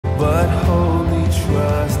but wholly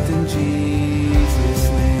trust in Jesus'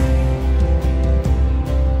 name.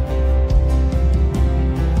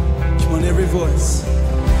 Come on, every voice.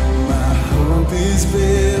 My hope is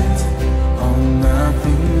built on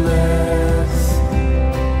nothing less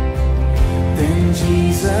than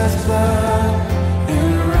Jesus' blood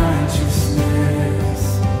and righteousness.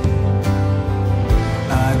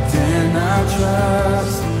 I dare not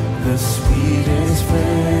trust the sweetest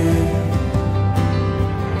friend,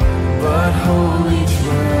 but wholly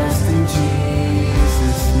trust in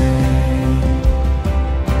Jesus' name.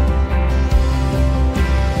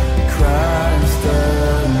 Christ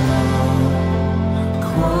alone,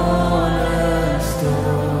 cornerstone,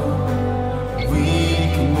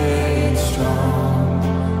 weak and made strong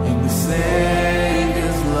in the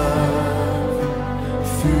Savior's love.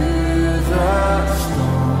 Through the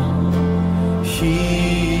storm,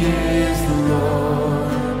 He is the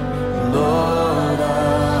Lord, Lord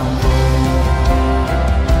I'm born.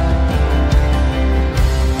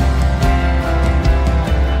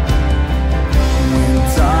 When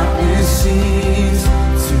darkness seems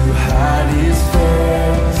to hide His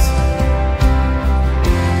face,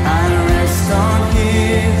 I rest on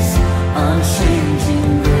His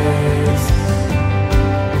unchanging grace.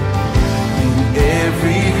 In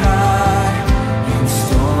every high and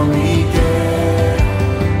stormy gale,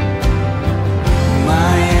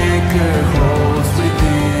 my anchor holds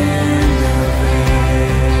within the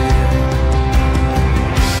veil.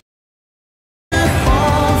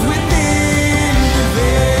 Holds within the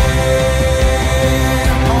veil.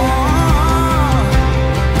 Oh,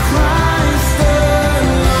 Christ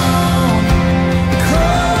alone,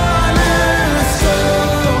 cornerstone,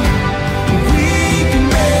 weak and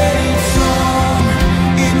made strong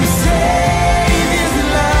in the Savior's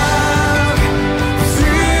love.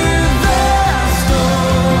 Through the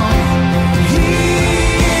storm, He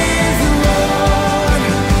is the Lord,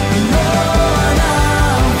 Lord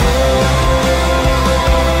I'm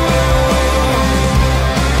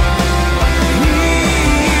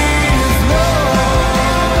He is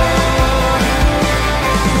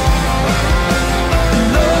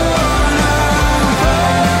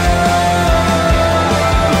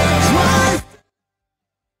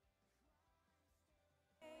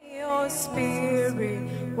Your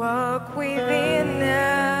spirit work within us.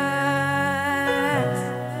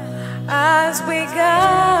 As we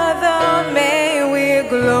gather, may we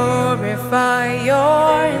glorify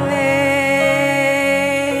your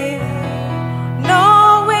name.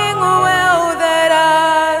 Knowing well that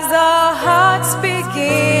as our hearts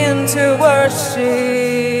begin to worship,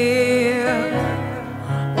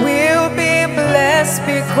 we'll be blessed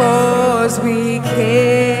because we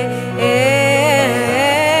can.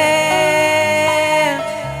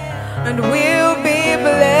 And we'll be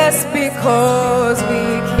blessed because we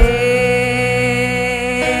can.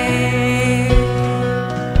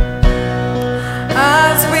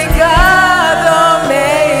 As we gather,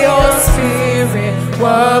 may your spirit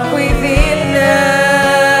work within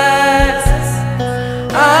us.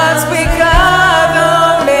 As we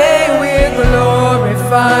gather, may we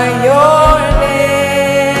glorify your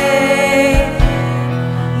name.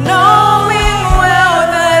 Knowing well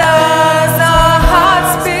that as our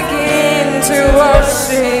hearts begin to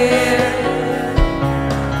worship,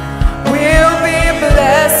 we'll be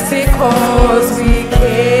blessed because we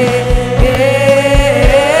can.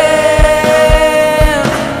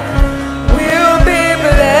 We'll be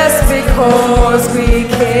blessed because we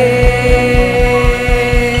can.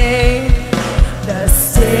 The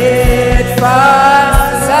steadfast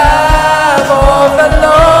love of the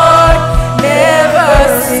Lord never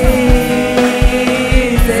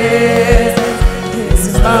ceases. His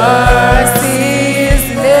mercies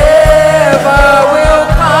never will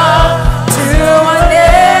come to an end.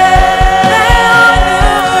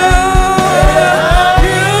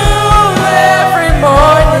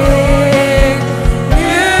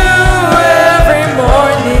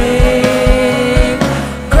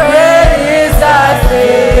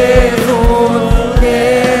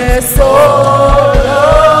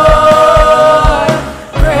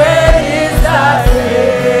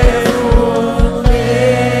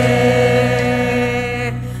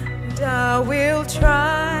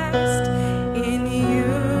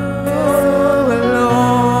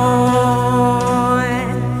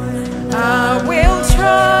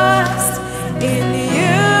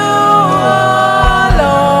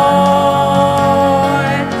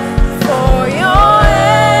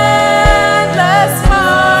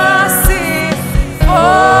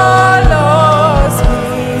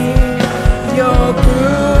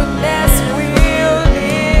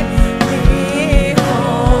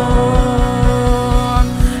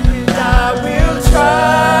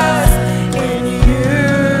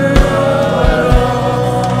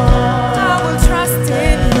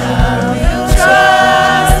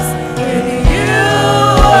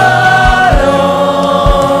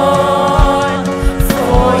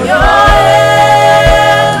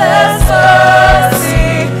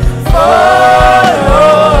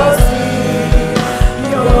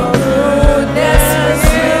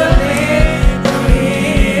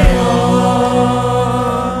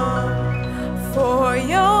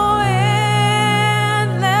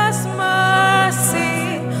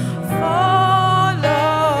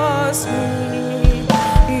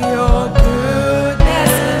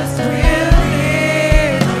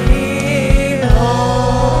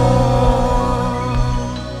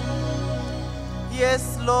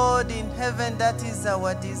 is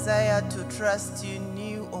our desire to trust you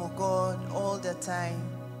new, O God, all the time.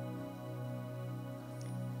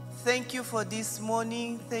 Thank you for this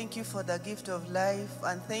morning. Thank you for the gift of life.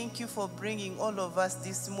 And thank you for bringing all of us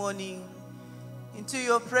this morning into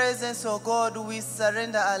your presence, O God. We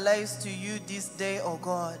surrender our lives to you this day, O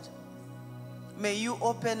God. May you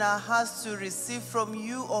open our hearts to receive from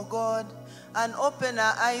you, O God, and open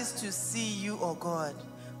our eyes to see you, O God.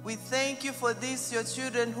 We thank you for this, your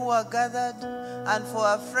children who are gathered, and for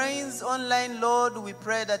our friends online, Lord. We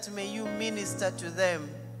pray that may you minister to them.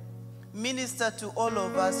 Minister to all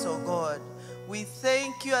of us, O God. We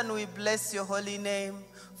thank you and we bless your holy name.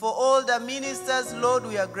 For all the ministers, Lord,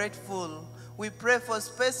 we are grateful. We pray for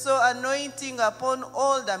special anointing upon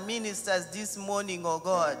all the ministers this morning, O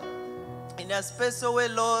God. In a special way,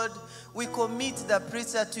 Lord, we commit the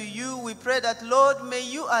preacher to you. We pray that, Lord, may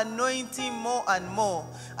you anoint him more and more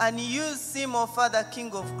and use him, O Father,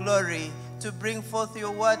 King of glory, to bring forth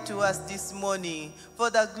your word to us this morning for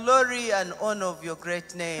the glory and honor of your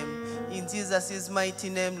great name. In Jesus' mighty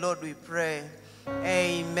name, Lord, we pray.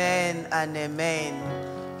 Amen and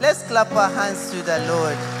amen. Let's clap our hands to the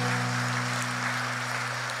Lord.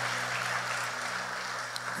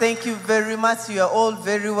 Thank you very much. You are all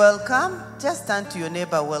very welcome. Just turn to your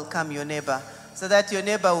neighbor, welcome your neighbor, so that your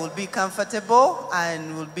neighbor will be comfortable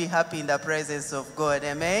and will be happy in the presence of God.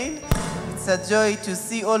 Amen. It's a joy to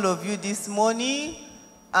see all of you this morning,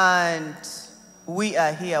 and we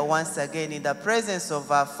are here once again in the presence of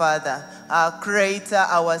our Father, our Creator,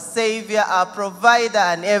 our Savior, our Provider,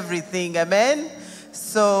 and everything. Amen.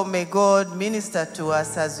 So may God minister to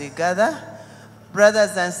us as we gather.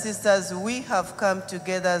 Brothers and sisters, we have come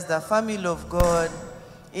together as the family of God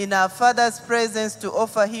in our Father's presence to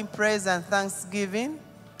offer him praise and thanksgiving,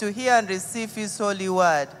 to hear and receive his holy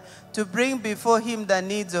word, to bring before him the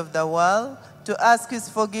needs of the world, to ask his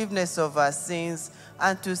forgiveness of our sins,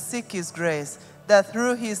 and to seek his grace, that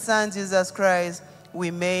through his Son, Jesus Christ,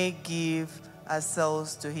 we may give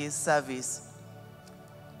ourselves to his service.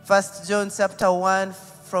 1 John chapter 1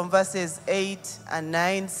 from verses 8 and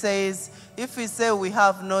 9 says, if we say we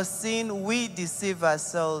have no sin, we deceive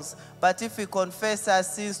ourselves. But if we confess our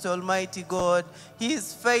sins to Almighty God, he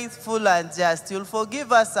is faithful and just. He will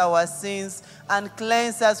forgive us our sins and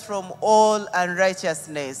cleanse us from all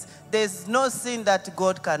unrighteousness. There's no sin that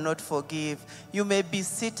God cannot forgive. You may be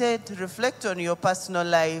seated, reflect on your personal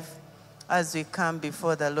life as we come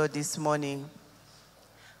before the Lord this morning,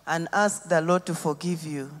 and ask the Lord to forgive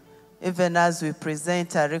you. Even as we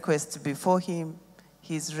present our request before him,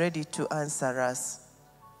 he's ready to answer us.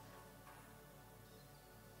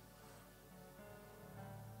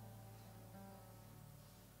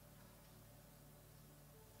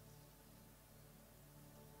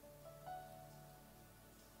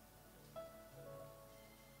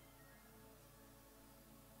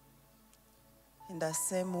 In the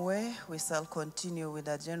same way, we shall continue with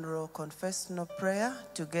a general confessional prayer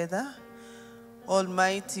together.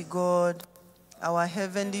 Almighty God, our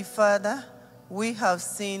Heavenly Father, we have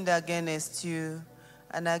sinned against you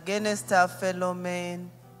and against our fellow men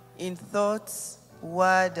in thoughts,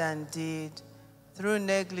 word, and deed, through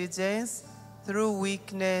negligence, through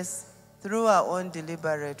weakness, through our own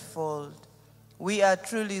deliberate fault. We are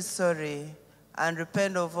truly sorry and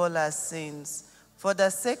repent of all our sins. For the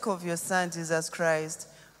sake of your Son, Jesus Christ,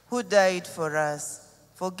 who died for us,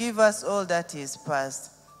 forgive us all that is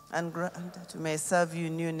past, and grant that we may serve you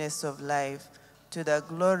in newness of life, to the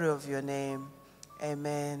glory of your name.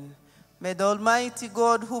 Amen. May the Almighty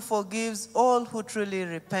God, who forgives all who truly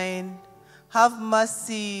repent, have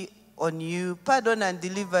mercy on you, pardon and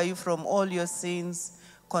deliver you from all your sins,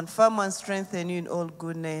 confirm and strengthen you in all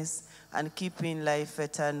goodness, and keep you in life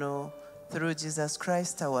eternal, through Jesus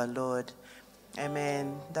Christ our Lord.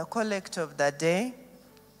 Amen. The collect of the day.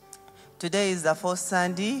 Today is the first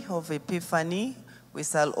Sunday of Epiphany. We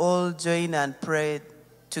shall all join and pray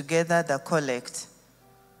together the collect.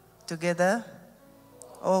 Together.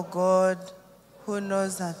 O God, who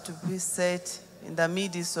knows how to be set in the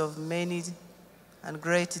midst of many and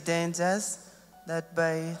great dangers, that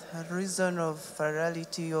by reason of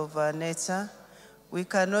variety of our nature, we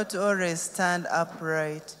cannot always stand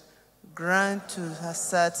upright, grant to us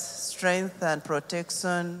such strength and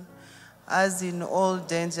protection as in all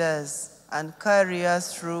dangers, and carry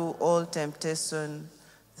us through all temptation,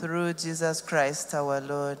 through Jesus Christ our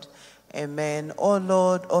Lord. Amen. O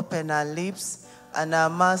Lord, open our lips, and our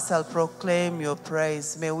mouth shall proclaim your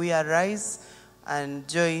praise. May we arise and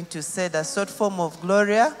join to say the short form of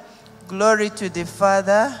Gloria. Glory to the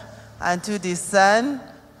Father, and to the Son,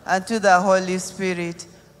 and to the Holy Spirit,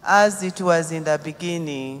 as it was in the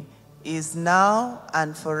beginning, is now,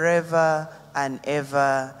 and forever. and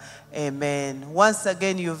ever. Amen. Once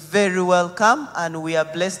again, you're very welcome, and we are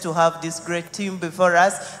blessed to have this great team before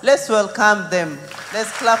us. Let's welcome them.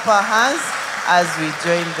 Let's clap our hands as we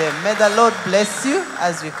join them. May the Lord bless you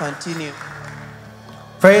as we continue.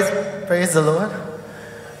 Praise the Lord.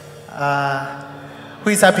 Who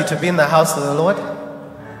is happy to be in the house of the Lord?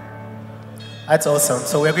 That's awesome.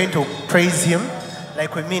 So we're going to praise Him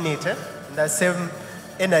like we mean it. In that same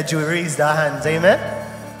energy, we raised our hands. Amen?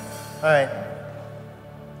 All right.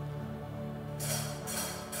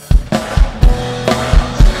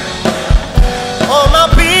 All my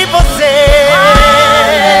people say,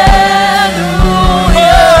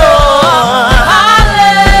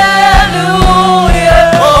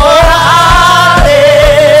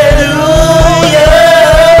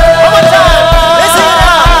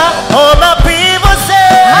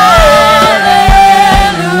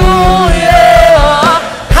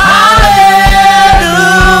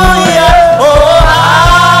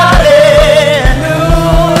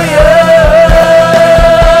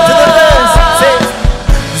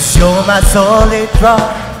 my solid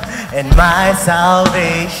rock and my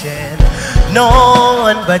salvation. No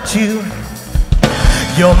one but you.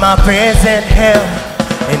 You're my present help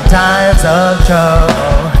in times of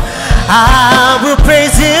trouble. I will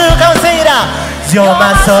praise you. Come sing it out. You're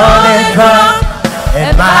my solid rock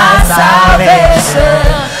and my salvation.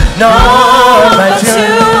 No one but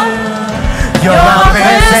you. You're my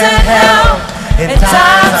present help in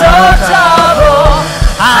times of trouble.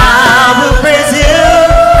 I will praise you.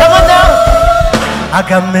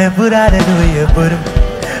 Agame burareruye buru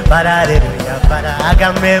barareruya bara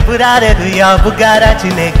agame burareruya bugara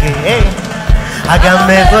chineke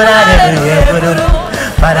agame burareruye buru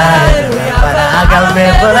barareruya bara agame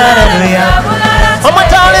burareruya one more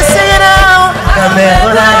time, let's sing it out. Agame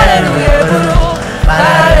burareruye buru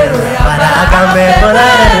barareruya bara agame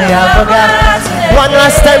burareruya bugara. One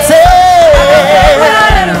last time, say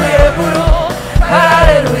burareruye buru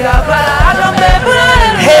barareruya bara agame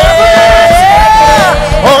burareruya.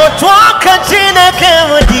 Oh, toi cantina que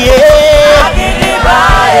me dit.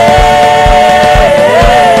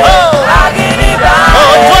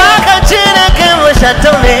 Oh, toi cantina que me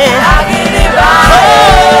chatone.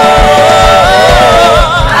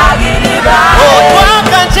 Oh, toi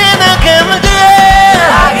cantina que me dit.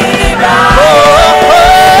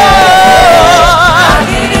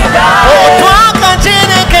 Oh, toi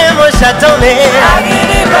cantina que me chatone.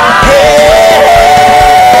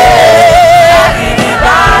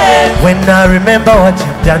 When I remember what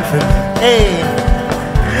you've done for me, hey.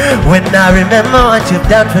 When I remember what you've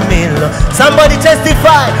done for me, Lord. Somebody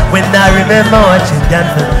testify. When I remember what you've done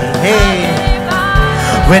for me, hey.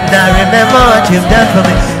 When I remember what you've done for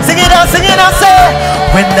me, sing it out, say.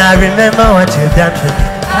 When I remember what you've done for me,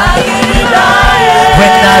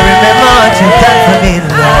 when I remember what you've done for me,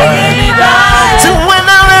 Lord. So when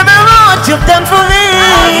I remember what you've done for me,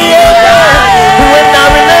 yeah. When I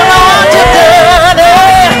remember what you've done.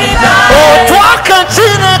 Oh, toi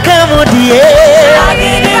cantina que me dit.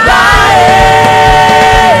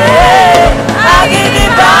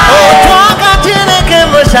 Oh, toi cantina que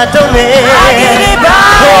me chatone.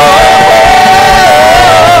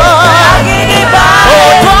 Oh,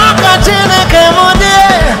 toi cantina que me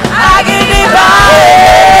dit.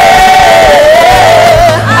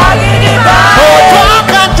 Oh, toi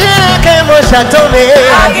cantina que me chatone.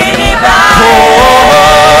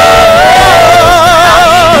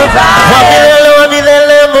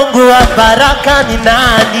 Wamilele Mungu wa baraka ni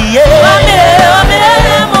nani?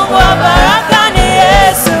 Wamilele Mungu wa baraka ni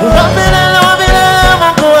Yesu. Wamilele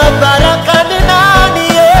Mungu wa baraka ni nani?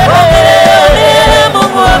 Wamilele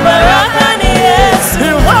Mungu wa baraka ni Yesu.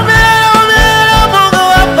 Wamilele Mungu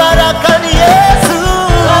wa baraka ni Yesu.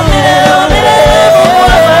 Wamilele Mungu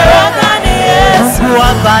wa baraka ni Yesu. Mungu wa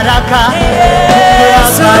baraka ni Yesu.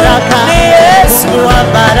 Mungu wa baraka ni Yesu. Mungu wa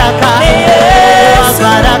baraka,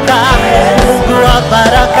 Mungu wa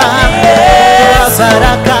baraka,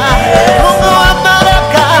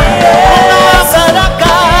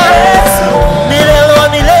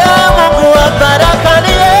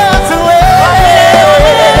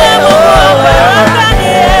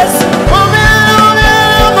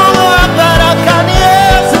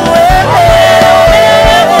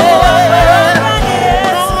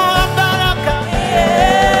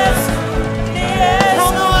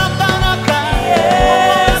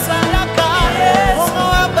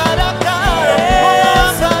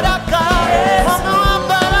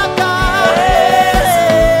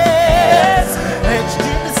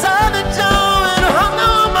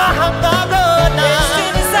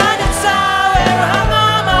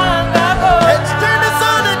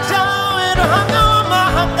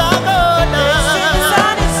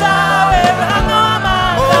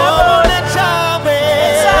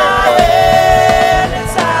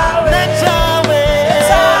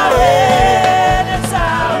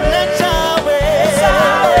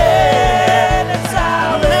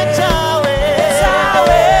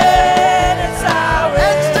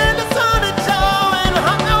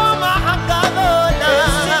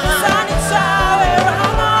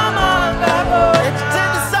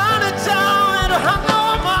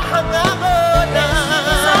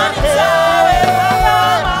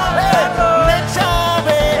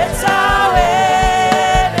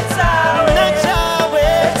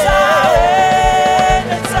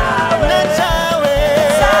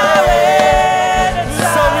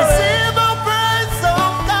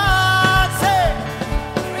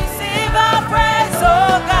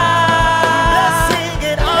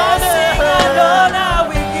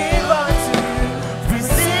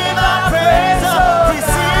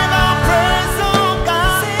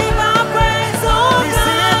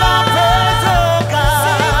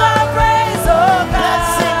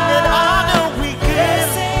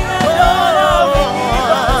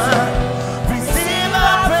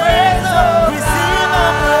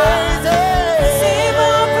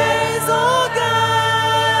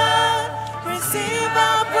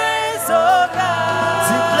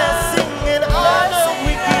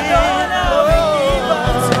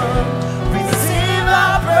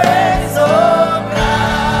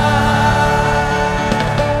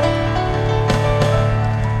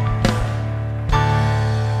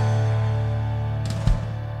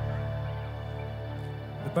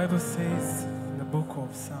 Bible says in the book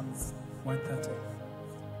of Psalms 130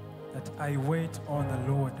 that I wait on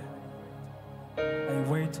the Lord. I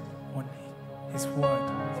wait on His word.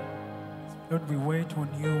 Lord, we wait on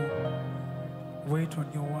you. Wait on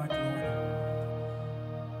your word, Lord.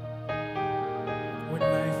 When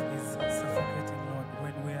life is suffocating, Lord,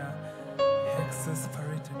 when we are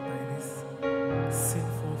exasperated by this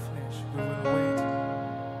sinful flesh, we will wait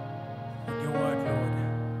on your word, Lord.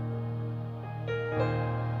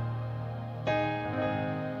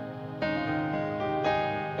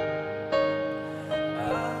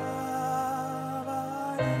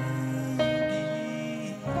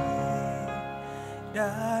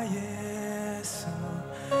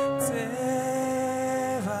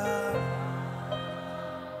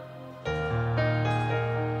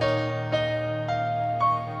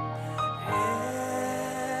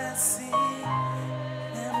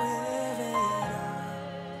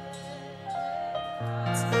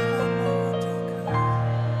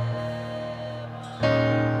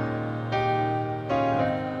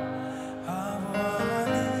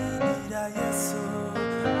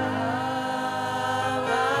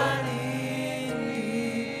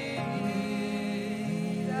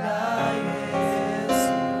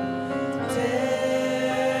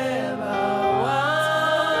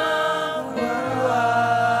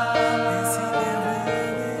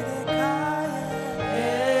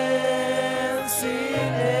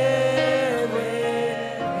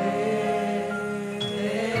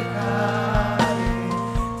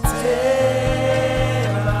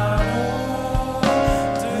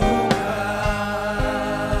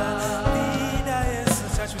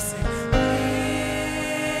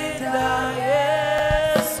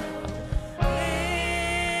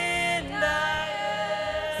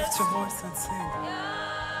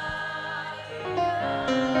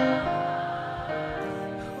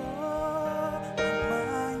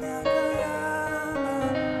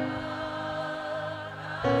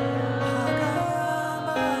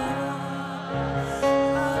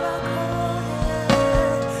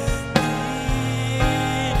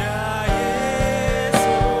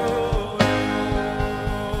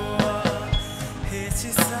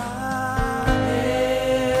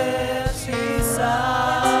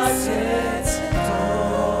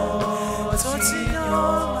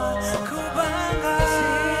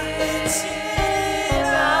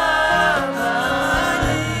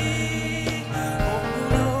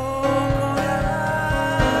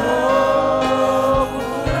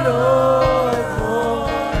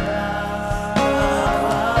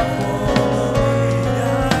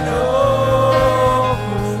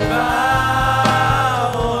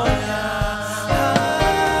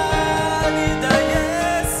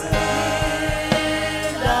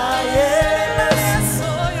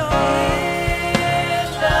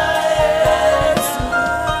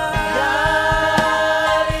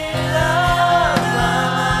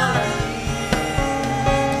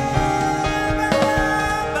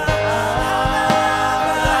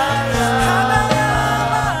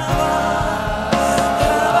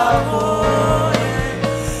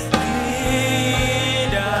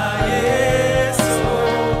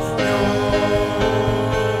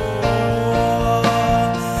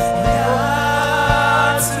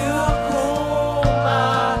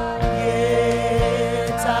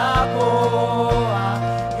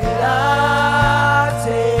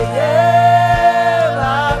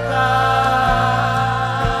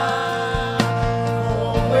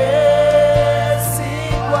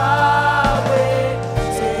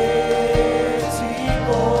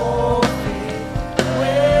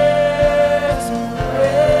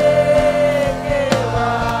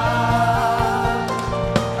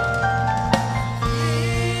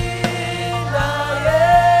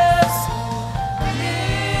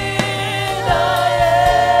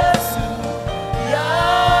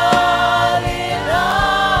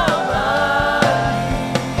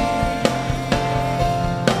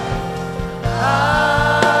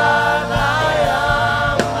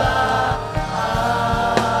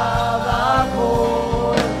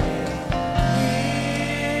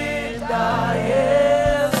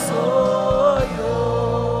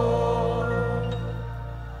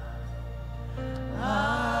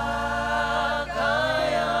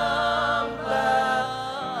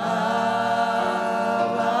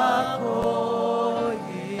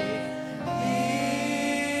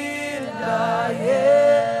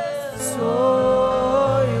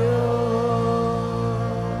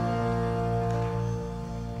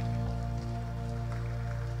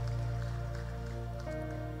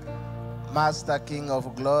 Master, King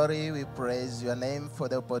of glory, we praise your name for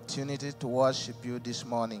the opportunity to worship you this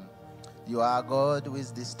morning. You are God who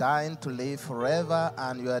is destined to live forever,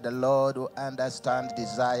 and you are the Lord who understands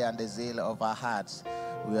desire and the zeal of our hearts.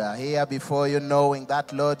 We are here before you knowing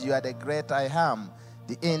that, Lord, you are the great I am,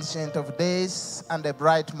 the ancient of days and the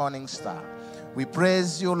bright morning star. We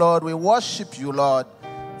praise you, Lord. We worship you, Lord.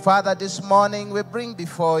 Father, this morning we bring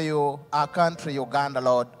before you our country, Uganda,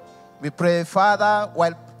 Lord. We pray, Father,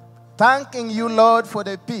 while thanking you, Lord, for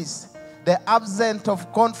the peace, the absence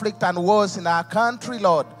of conflict and wars in our country,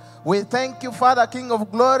 Lord. We thank you, Father, King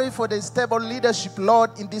of glory, for the stable leadership,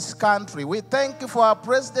 Lord, in this country. We thank you for our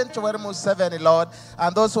President, Yoweri Museveni, Lord,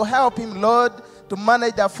 and those who help him, Lord, to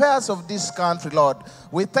manage the affairs of this country, Lord.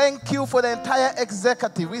 We thank you for the entire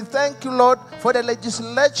executive. We thank you, Lord, for the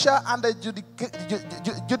legislature and the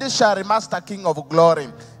judiciary, Master, King of glory,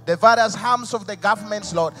 the various arms of the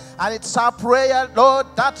governments, Lord. And it's our prayer, Lord,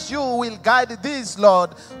 that you will guide these,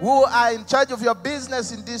 Lord, who are in charge of your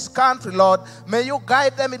business in this country, Lord. May you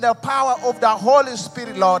guide them in the power of the Holy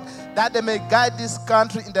Spirit, Lord, that they may guide this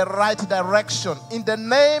country in the right direction. In the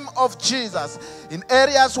name of Jesus, in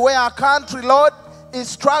areas where our country, Lord, is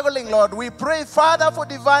struggling, Lord, we pray, Father, for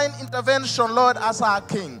divine intervention, Lord, as our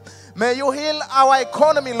King. May you heal our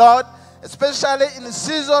economy, Lord, especially in the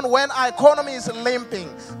season when our economy is limping.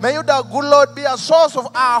 May you, the good Lord, be a source of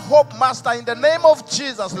our hope, Master, in the name of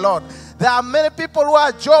Jesus, Lord. There are many people who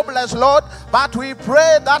are jobless, Lord, but we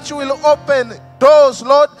pray that you will open doors,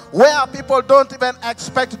 Lord, where people don't even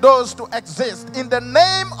expect those to exist. In the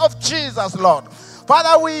name of Jesus, Lord.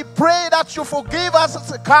 Father, we pray that you forgive us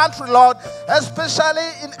as a country, Lord, especially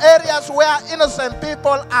in areas where innocent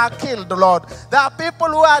people are killed, Lord. There are people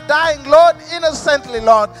who are dying, Lord, innocently,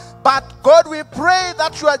 Lord. But God, we pray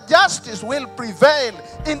that your justice will prevail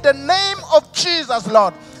in the name of Jesus,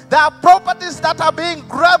 Lord. There are properties that are being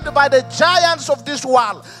grabbed by the giants of this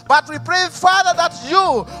world. But we pray, Father, that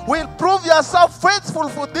you will prove yourself faithful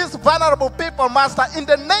for these vulnerable people, Master. In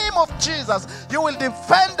the name of Jesus, you will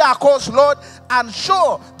defend our cause, Lord, and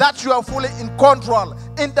show that you are fully in control.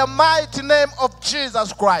 In the mighty name of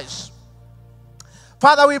Jesus Christ.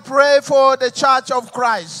 Father, we pray for the church of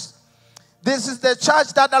Christ. This is the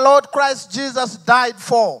church that the Lord Christ Jesus died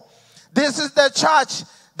for. This is the church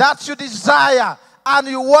that you desire. And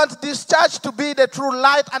you want this church to be the true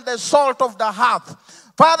light and the salt of the earth.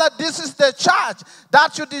 Father, this is the church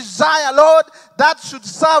that you desire, Lord, that should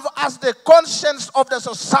serve as the conscience of the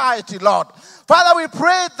society, Lord. Father, we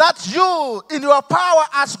pray that you, in your power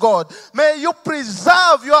as God, may you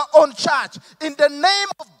preserve your own church. In the name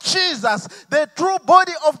of Jesus, the true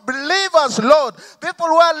body of believers, Lord. People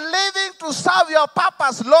who are living to serve your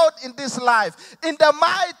purpose, Lord, in this life. In the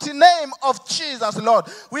mighty name of Jesus, Lord.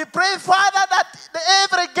 We pray, Father, that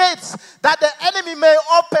every gates that the enemy may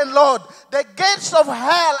open, Lord, the gates of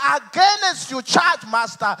hell against you, church,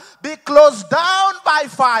 Master, be closed down by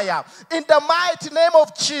fire. In the mighty name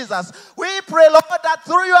of Jesus, we pray, Lord, that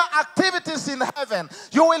through your activities in heaven,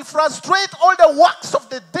 you will frustrate all the works of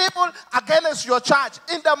the devil against your church.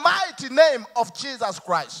 In the mighty name of Jesus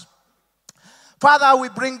Christ. Father, we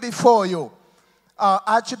bring before you our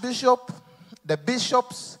Archbishop, the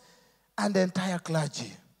bishops, and the entire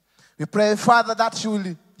clergy. We pray, Father, that you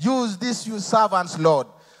will use these your servants, Lord,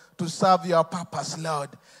 to serve your purpose, Lord,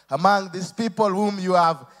 among these people whom you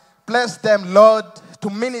have blessed them, Lord, to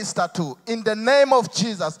minister to. In the name of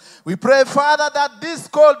Jesus, we pray, Father, that these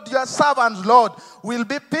called your servants, Lord, will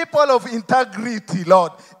be people of integrity,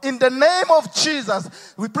 Lord. In the name of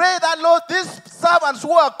Jesus, we pray that, Lord, these servants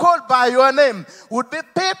who are called by your name would be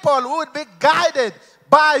people who would be guided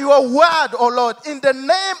by your word, oh Lord. In the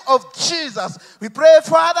name of Jesus, we pray,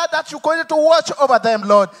 Father, that you continue to watch over them,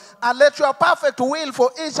 Lord, and let your perfect will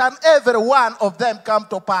for each and every one of them come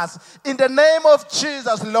to pass. In the name of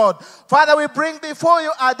Jesus, Lord. Father, we bring before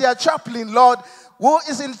you our dear chaplain, Lord, who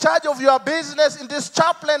is in charge of your business in this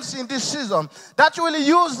chaplaincy in this season, that you will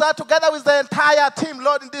use that together with the entire team,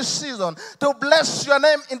 Lord, in this season, to bless your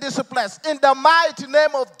name in this place. In the mighty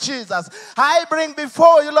name of Jesus, I bring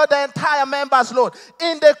before you, Lord, the entire members, Lord,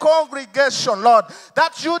 in the congregation, Lord,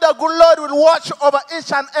 that you, the good Lord, will watch over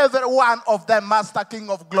each and every one of them, Master,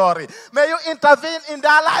 King of glory. May you intervene in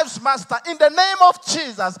their lives, Master, in the name of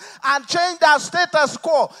Jesus, and change their status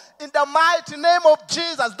quo. In the mighty name of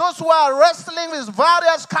Jesus, those who are wrestling with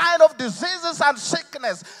various kind of diseases and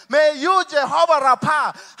sickness, may you, Jehovah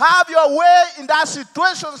Rapha, have your way in their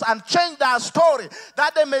situations and change their story,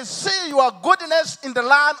 that they may see your goodness in the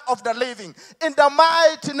land of the living. In the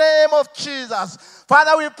mighty name of Jesus,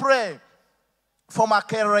 Father, we pray for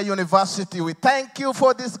Makerere University. We thank you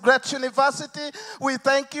for this great university. We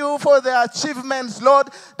thank you for the achievements, Lord,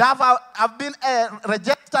 that have been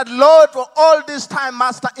registered, Lord, for all this time,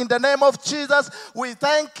 Master. In the name of Jesus, we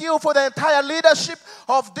thank you for the entire leadership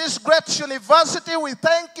of this great university. We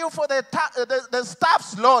thank you for the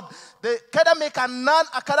staffs, Lord, the academic and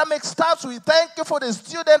non-academic staffs. We thank you for the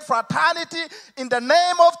student fraternity. In the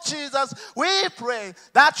name of Jesus, we pray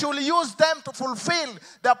that you will use them to fulfill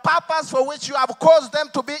the purpose for which you have caused them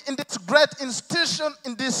to be in this great institution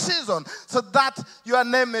in this season, so that your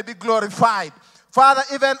name may be glorified. Father,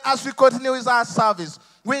 even as we continue with our service,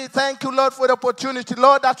 we thank you, Lord, for the opportunity,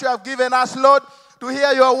 Lord, that you have given us, Lord, to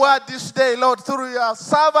hear your word this day, Lord, through your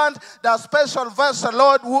servant, the special vessel,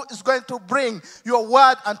 Lord, who is going to bring your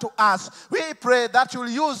word unto us. We pray that you will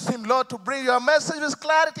use him, Lord, to bring your message with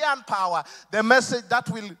clarity and power, the message that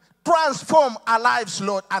will transform our lives,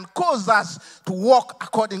 Lord, and cause us to walk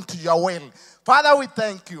according to your will. Father, we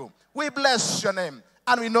thank you. We bless your name,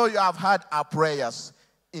 and we know you have heard our prayers.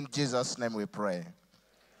 In Jesus' name we pray.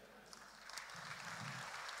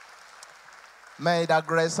 May the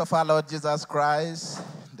grace of our Lord Jesus Christ,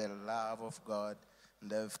 the love of God, and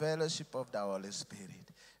the fellowship of the Holy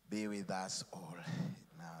Spirit be with us all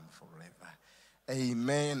now and forever.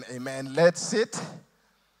 Amen. Amen. Let's sit.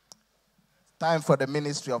 Time for the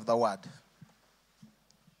ministry of the word.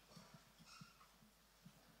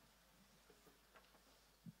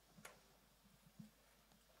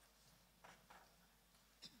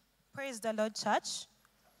 Praise the Lord, church.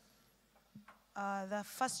 The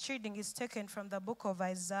first reading is taken from the book of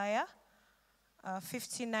Isaiah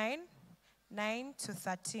 59, 9 to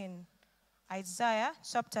 13. Isaiah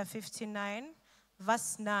chapter 59,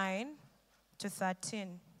 verse 9 to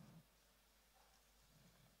 13.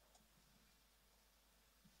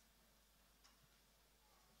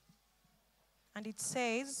 And it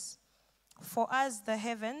says, "For as the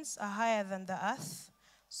heavens are higher than the earth,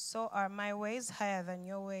 so are my ways higher than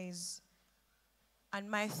your ways, and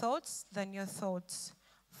my thoughts than your thoughts.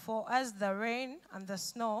 For as the rain and the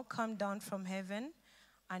snow come down from heaven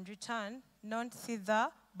and return not thither,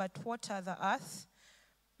 but water the earth,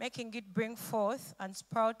 making it bring forth and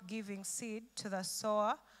sprout, giving seed to the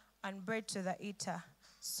sower and bread to the eater,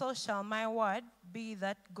 so shall my word be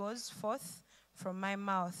that goes forth from my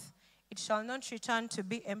mouth. It shall not return to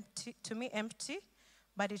me empty,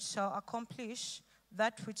 but it shall accomplish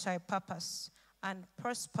that which I purpose, and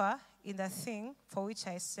prosper in the thing for which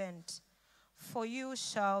I sent. For you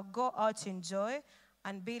shall go out in joy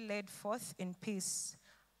and be led forth in peace.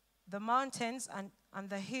 The mountains and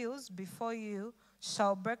the hills before you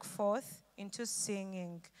shall break forth into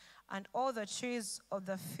singing, and all the trees of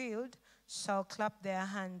the field shall clap their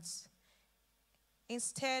hands.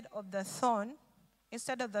 Instead of the thorn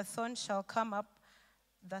shall come up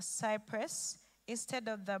the cypress, instead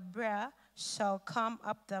of the briar shall come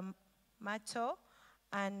up the myrtle,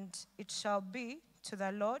 and it shall be to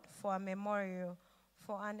the Lord for a memorial,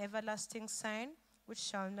 for an everlasting sign which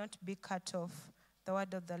shall not be cut off." The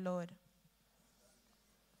word of the Lord.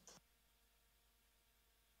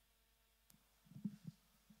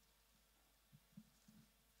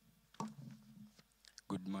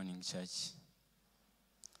 Good morning, church.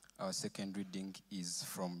 Our second reading is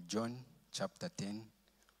from John chapter 10,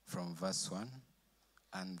 from verse 1,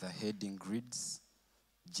 and the heading reads,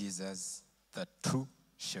 "Jesus, the true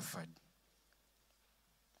shepherd.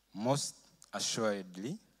 Most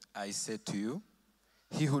assuredly, I say to you,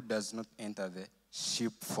 he who does not enter the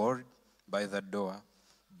sheepfold by the door,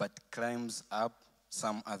 but climbs up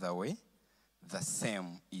some other way, the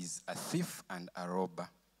same is a thief and a robber."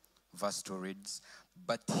 Verse 2 reads,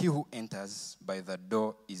 "But he who enters by the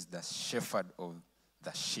door is the shepherd of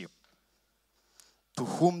the sheep, to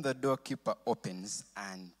whom the doorkeeper opens,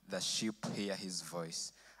 and the sheep hear his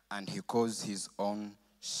voice, and he calls his own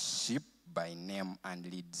sheep by name and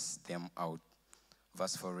leads them out."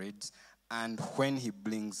 Verse 4 reads, "And when he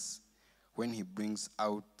brings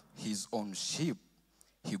out his own sheep,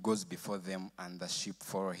 he goes before them, and the sheep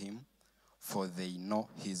follow him, for they know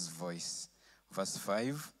his voice." Verse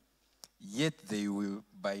 5, "Yet they will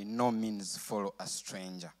by no means follow a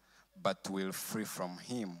stranger, but will flee from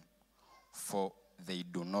him, for they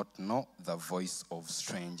do not know the voice of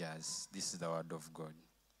strangers." This is the word of God.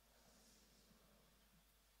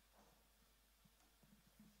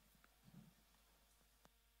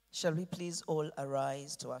 Shall we please all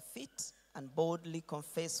arise to our feet and boldly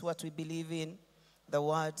confess what we believe in, the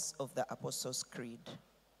words of the Apostles' Creed,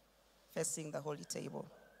 facing the holy table.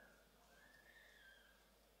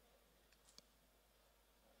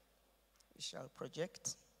 We shall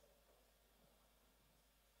project.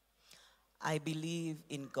 I believe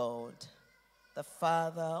in God, the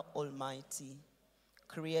Father Almighty,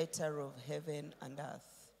 creator of heaven and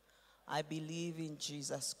earth. I believe in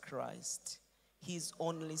Jesus Christ, his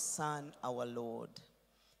only Son, our Lord.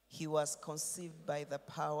 He was conceived by the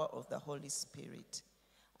power of the Holy Spirit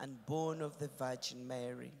and born of the Virgin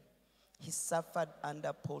Mary. He suffered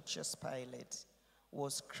under Pontius Pilate,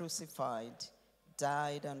 was crucified,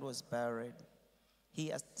 died, and was buried.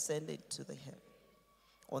 He ascended to the heaven.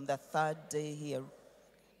 On the third day,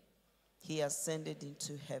 he ascended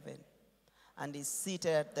into heaven and is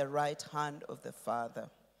seated at the right hand of the Father.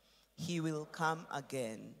 He will come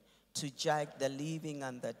again to judge the living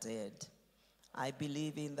and the dead. I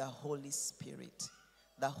believe in the Holy Spirit,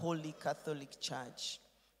 the Holy Catholic Church,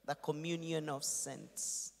 the communion of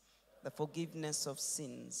saints, the forgiveness of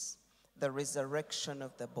sins, the resurrection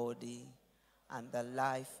of the body, and the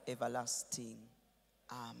life everlasting.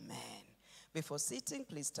 Amen. Before sitting,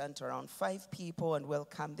 please turn to around 5 people and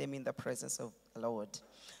welcome them in the presence of the Lord.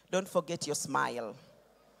 Don't forget your smile.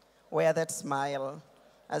 Wear that smile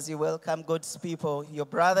as you welcome God's people, your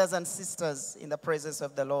brothers and sisters in the presence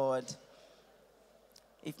of the Lord.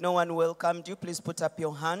 If no one welcomed you, please put up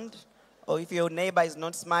your hand. Or if your neighbor is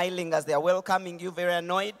not smiling as they are welcoming you, very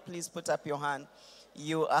annoyed, please put up your hand.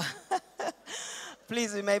 You are.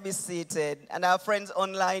 Please, you may be seated. And our friends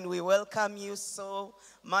online, we welcome you so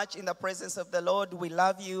much in the presence of the Lord. We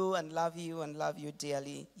love you and love you and love you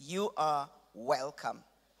dearly. You are welcome.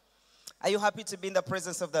 Are you happy to be in the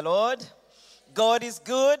presence of the Lord? God is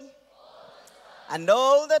good and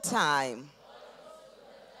all the time.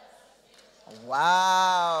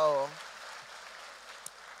 Wow.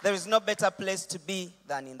 There is no better place to be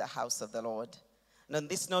than in the house of the Lord. And on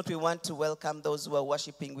this note, we want to welcome those who are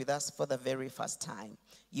worshiping with us for the very first time.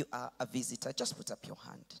 You are a visitor. Just put up your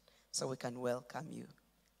hand so we can welcome you.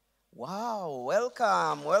 Wow,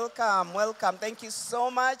 welcome, welcome, welcome. Thank you so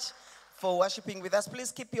much for worshiping with us.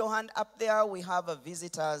 Please keep your hand up there. We have a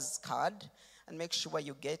visitor's card and make sure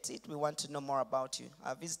you get it. We want to know more about you.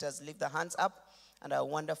 Our visitors, leave their hands up. And our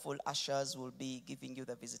wonderful ushers will be giving you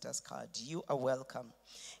the visitor's card. You are welcome.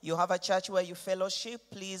 You have a church where you fellowship.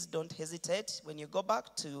 Please don't hesitate when you go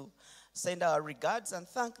back to send our regards and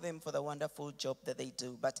thank them for the wonderful job that they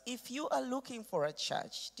do. But if you are looking for a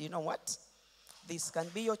church, do you know what? This can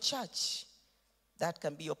be your church. That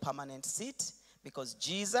can be your permanent seat because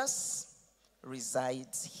Jesus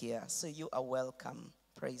resides here. So you are welcome.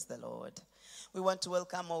 Praise the Lord. We want to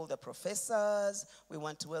welcome all the professors. We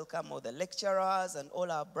want to welcome all the lecturers and all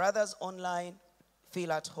our brothers online.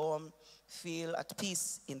 Feel at home. Feel at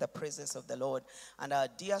peace in the presence of the Lord. And our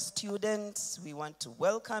dear students, we want to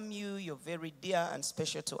welcome you. You're very dear and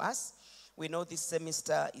special to us. We know this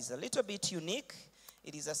semester is a little bit unique.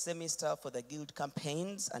 It is a semester for the guild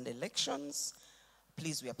campaigns and elections.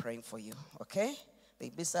 Please, we are praying for you, okay?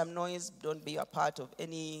 There'll be some noise. Don't be a part of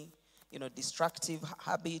any destructive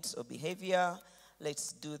habits or behavior.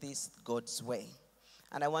 Let's do this God's way.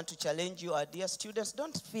 And I want to challenge you, our dear students,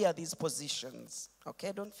 don't fear these positions,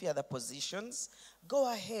 okay? Don't fear the positions.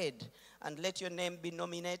 Go ahead and let your name be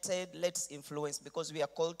nominated. Let's influence because we are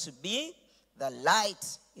called to be the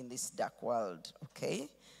light in this dark world, okay?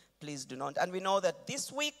 Please do not. And we know that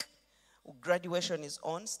this week, graduation is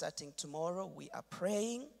on, starting tomorrow. We are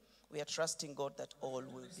praying. We are trusting God that all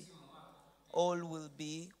will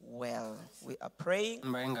be well. We are praying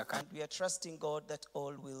and we are trusting God that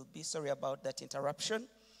all will be. Sorry about that interruption.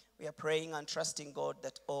 We are praying and trusting God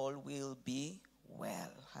that all will be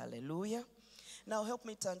well. Hallelujah. Now help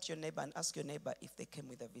me turn to your neighbor and ask your neighbor if they came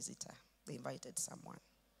with a visitor. They invited someone.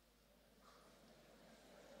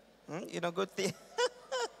 Good thing.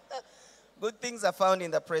 Good things are found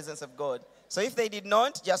in the presence of God. So if they did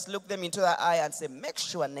not, just look them into the eye and say, make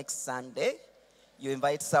sure next Sunday you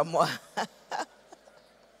invite someone.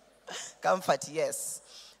 Comfort, yes.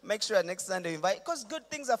 Make sure next Sunday you invite, because good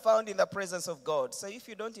things are found in the presence of God. So if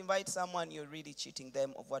you don't invite someone, you're really cheating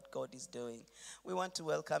them of what God is doing. We want to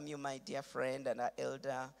welcome you, my dear friend, and our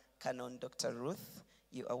elder, Canon Dr. Ruth.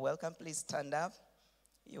 You are welcome. Please stand up.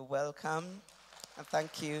 You're welcome. And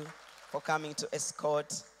thank you for coming to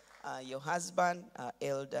escort your husband,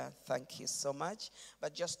 elder. Thank you so much.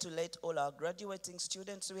 But just to let all our graduating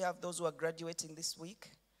students, we have those who are graduating this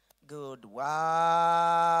week. Good.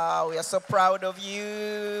 Wow. We are so proud of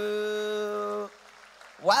you.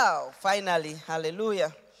 Wow. Finally.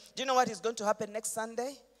 Hallelujah. Do you know what is going to happen next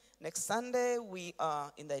Sunday? Next Sunday, we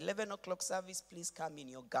are in the 11 o'clock service. Please come in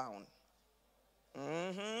your gown.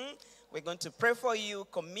 We're going to pray for you,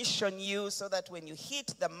 commission you, so that when you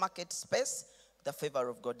hit the market space, the favor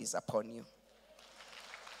of God is upon you.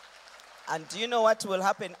 And do you know what will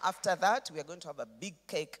happen after that? We are going to have a big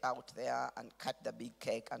cake out there and cut the big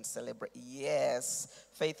cake and celebrate. Yes.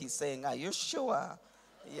 Faith is saying, are you sure?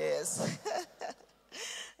 Yes.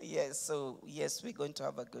 Yes, so yes, we're going to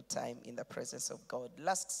have a good time in the presence of God.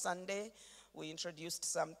 Last Sunday, we introduced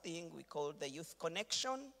something we called the Youth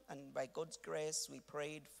Connection, and by God's grace, we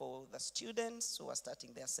prayed for the students who are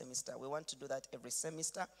starting their semester. We want to do that every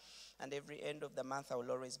semester, and every end of the month, I will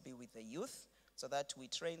always be with the youth, so that we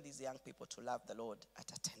train these young people to love the Lord at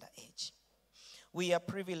a tender age. We are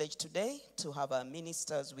privileged today to have our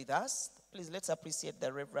ministers with us. Please, let's appreciate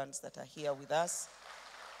the reverends that are here with us.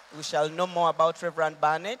 We shall know more about Reverend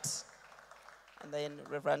Barnett, and then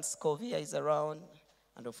Reverend Scovia is around,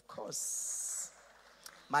 and of course,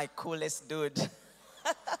 my coolest dude.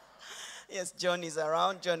 Yes, John is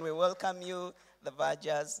around. John, we welcome you. The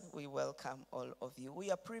Vergers, we welcome all of you.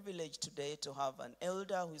 We are privileged today to have an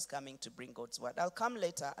elder who is coming to bring God's word. I'll come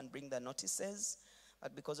later and bring the notices,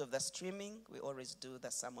 but because of the streaming, we always do the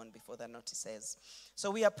sermon before the notices. So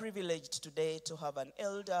we are privileged today to have an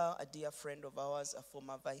elder, a dear friend of ours, a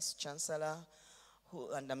former vice chancellor,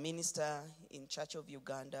 and a minister in Church of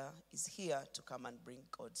Uganda is here to come and bring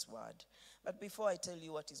God's word. But before I tell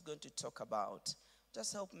you what he's going to talk about,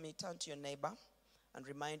 just help me turn to your neighbor and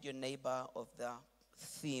remind your neighbor of the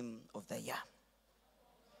theme of the year.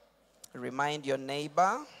 Remind your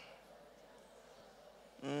neighbor.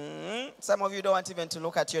 Some of you don't want even to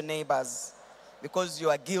look at your neighbors because you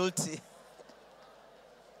are guilty.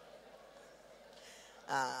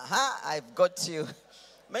 I've got you.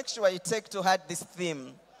 Make sure you take to heart this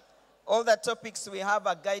theme. All the topics we have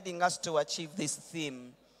are guiding us to achieve this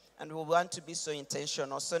theme. And we want to be so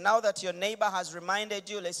intentional. So now that your neighbor has reminded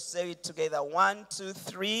you, let's say it together. 1, 2,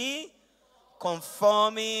 3.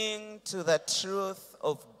 Conforming to the truth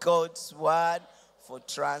of God's word for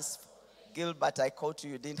transformation. Gilbert, I caught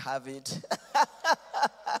you didn't have it.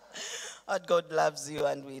 But God loves you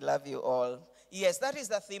and we love you all. Yes, that is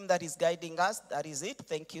the theme that is guiding us. That is it.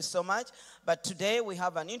 Thank you so much. But today we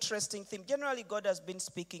have an interesting theme. Generally, God has been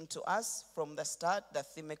speaking to us from the start. The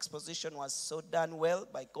theme exposition was so done well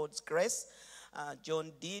by God's grace.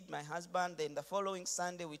 John did, my husband. Then the following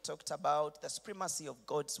Sunday, we talked about the supremacy of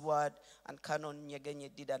God's word. And Canon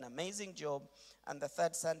did an amazing job. And the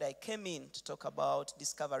third Sunday, I came in to talk about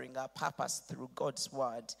discovering our purpose through God's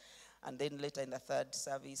word. And then later in the third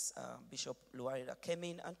service, Bishop Luarida came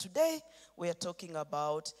in. And today, we are talking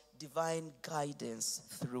about divine guidance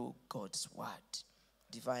through God's word.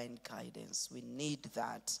 Divine guidance. We need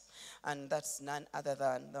that. And that's none other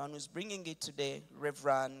than the one who's bringing it today,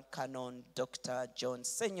 Reverend Canon Dr. John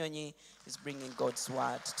Senyonyi is bringing God's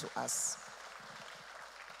word to us.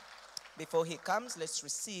 Before he comes, let's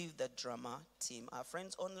receive the drama team. Our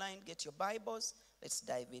friends online, get your Bibles. Let's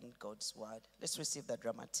dive in God's word. Let's receive the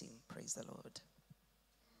drama team. Praise the Lord.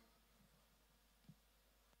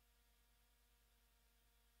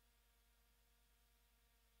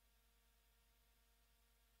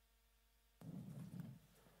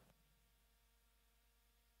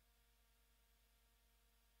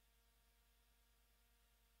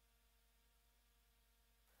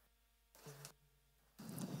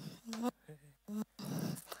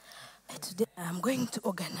 Today I'm going to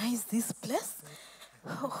organize this place.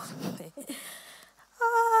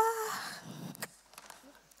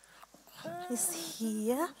 This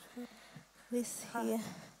here. This here.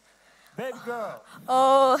 Baby girl.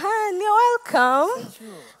 Oh, honey, you're welcome. Thank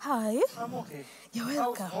you. How are you? I'm okay. You're How's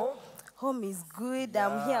welcome. home? Home is good.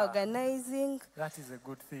 I'm here organizing. That is a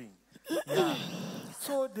good thing. Yeah.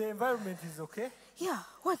 So the environment is okay? Yeah.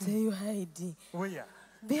 What are you hiding? Where?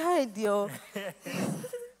 Behind you.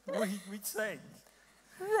 Which side?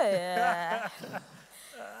 There.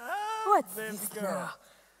 What's Baby this girl. now?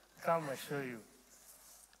 Come, I'll show you.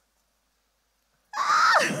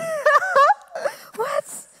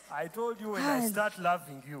 What? I told you when I start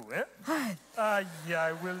loving you, yeah,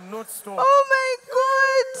 I will not stop. Oh my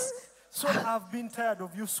God. So I've been tired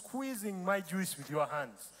of you squeezing my juice with your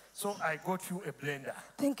hands. So I got you a blender.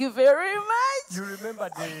 Thank you very much. You remember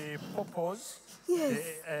the pawpaws? Yes.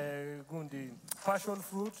 The passion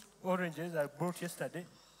fruit, oranges I brought yesterday?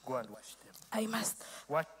 Go and wash them. I must.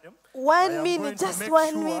 Wash them. I 1 am minute, going to just make 1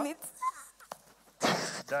 sure minute.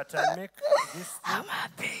 that I make this thing. I'm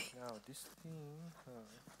happy. Now this thing.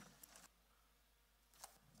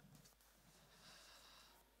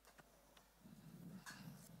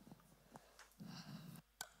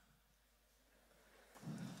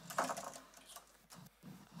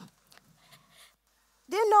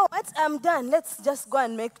 Do you know what? I'm done. Let's just go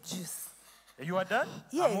and make juice. You are done?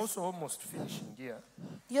 Yes. I'm also almost finishing here.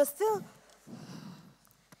 You're still.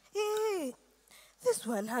 Hey. This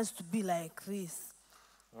one has to be like this.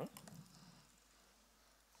 Huh?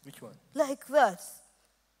 Which one? Like that.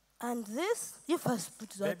 And this, you first put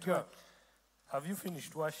that Babe girl, one. have you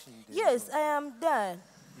finished washing them? Yes, I am done.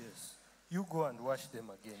 Yes. You go and wash them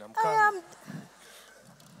again. I'm I coming. am.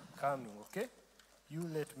 Coming, okay? You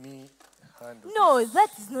let me handle No, this. that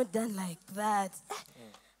is not done like that.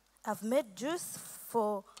 I've made juice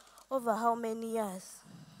for over how many years?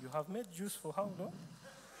 You have made juice for how long?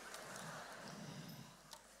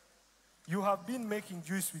 You have been making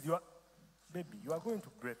juice with your... Baby, you are going to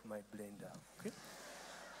break my blender, okay?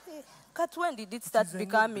 Kat, when did it start is a new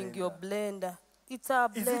becoming your blender? It's our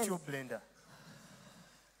blender. Is it your blender?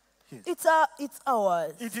 Yes. It's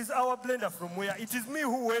ours. It is our blender from where? It is me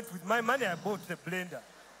who went with my money, I bought the blender.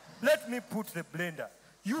 Let me put the blender.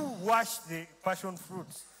 You wash the passion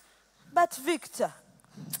fruits. But Victor,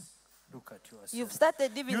 Look at yourself. you've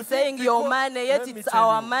started even You saying think your because- money, yet let me it's tell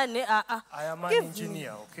our you, money. I am an Give me.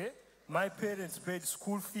 engineer, okay? My parents paid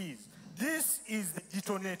school fees. This is the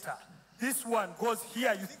detonator. This one goes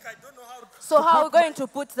here. You think I don't know how to... So how are we going to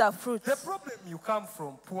put the fruit? The problem, you come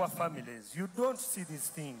from poor families. You don't see these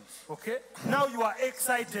things, okay? Now you are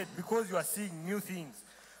excited because you are seeing new things.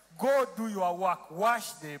 Go do your work.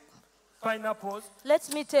 Wash the pineapples.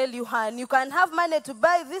 Let me tell you, Han, you can have money to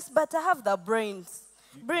buy this, but I have the brains.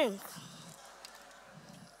 Bring.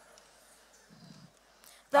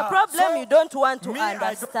 The problem So, you don't want to me, I don't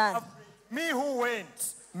understand. have- me who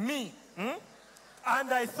went, me,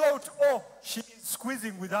 and I thought, oh, she's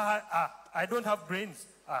squeezing with her, I don't have brains.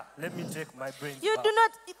 Let me take my brains You back. do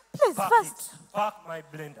not, please, Pack first. it. Pack my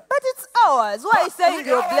blender. But it's ours. Why are you saying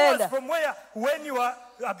your Ours blender? From where? When you are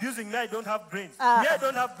abusing me, I don't have brains. Me, I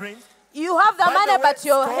don't have brains. You have the By money, the way, but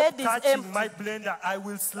your stop head is touching empty. my blender. I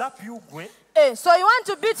will slap you, Gwen. So you want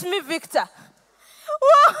to beat me, Victor?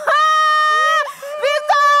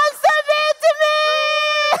 Victor wants to beat me!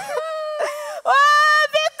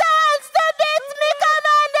 Victor wants to beat me! Come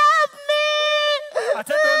and help me! I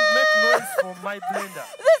said don't make noise for my blender.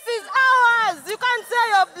 This is ours. You can't say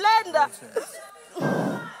your blender.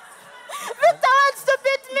 Victor wants to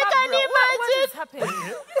beat me. Can you What imagine? is happening?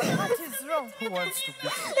 What is wrong? Who wants to beat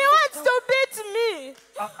me? He wants to beat me.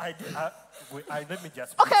 Let me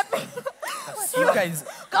just... Okay. You guys,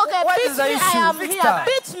 Okay, what beat is the me. issue, I am Victor? here.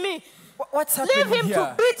 Beat me. What's happening Leave him here?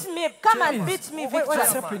 to beat me. Come and Jeez. beat me, What's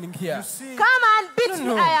Victor. happening here? You see, Come and beat me.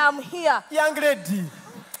 No. I am here. Young lady.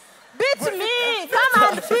 Beat me. Come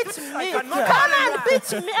and beat me. Come and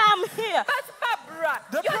beat me. I'm here. But Barbara,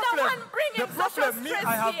 the you're the one problem, bringing social me, stress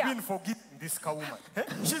I have here. been forgiving this woman.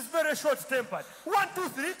 She's very short-tempered. 1, 2,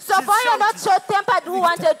 3. So she's for you not shouting. short-tempered who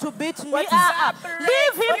wanted to beat me,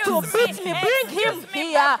 leave him to beat me. Bring him Excuse me,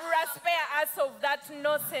 here. Barbara, spare us of that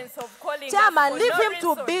nonsense of calling us Chairman, for leave no him to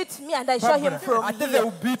reason. beat me and I show him from I think they here.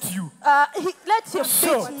 will beat you. Let him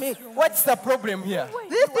So, beat me. what's the problem here?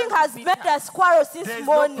 This thing has made us quarrel since There's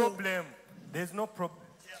morning. no problem. There's no problem.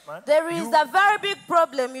 Man. There is a very big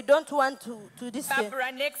problem you don't want to listen.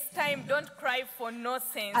 Barbara, next time don't cry for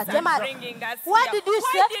nonsense and Chairman, bringing us what here. did you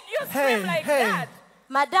Why say? did you scream like that?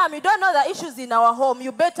 Madam, you don't know the issues in our home.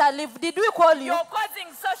 You better leave. Did we call you? You're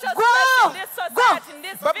causing social Go! stress in this society, in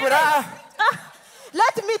this Barbara. village.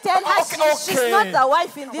 Let me tell her she's not the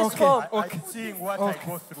wife in this home. I'm seeing what I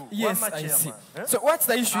go through. Yes, One, I see. chairman, So what's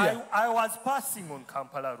the issue here? I was passing on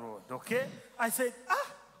Kampala Road, okay? I said,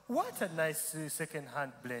 what a nice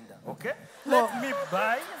second-hand blender, okay? Let me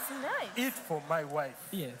buy it for my wife,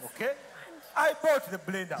 Yes. okay? I bought the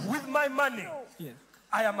blender with my money. Yes.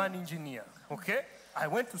 I am an engineer, okay? I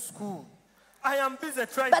went to school. I am busy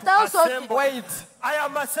trying But to also- assemble. Wait. I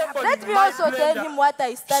am assembling Let me my also tell blender. him what I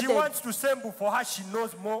She started. wants to assemble for her. She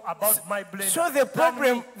knows more about my blender. So the than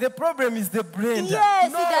me. problem is the blender.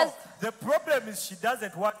 Yes, No, he does. the problem is she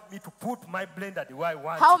doesn't want me to put my blender the way I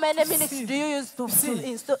want. How it. many minutes do you use to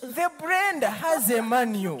See, install? the blender has a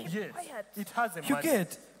manual. Yes, it has a You manual.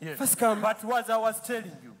 get? Yes. First come. But as I was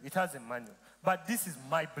telling you, it has a manual. But this is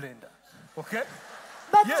my blender, okay?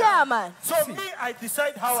 But Yes. Chairman, So me, I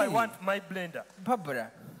decide how I want my blender.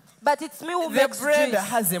 Barbara, but it's me who the makes blender juice.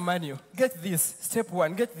 has a manual. Get this. Step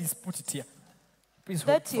 1. Get this. Put it here. Please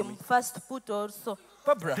hold Let for him me. first put also.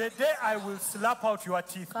 Barbara. The day I will slap out your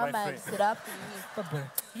teeth, Come my and friend. slap me.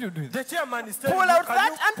 Barbara. You do it. The chairman is telling Pull you, out can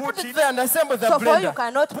that you and put it there and assemble the So for you blender.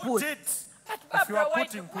 cannot Put put. it. If you Barbara, are why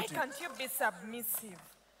putting, put it. can't you be submissive?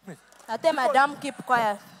 I tell Madam keep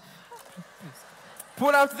quiet.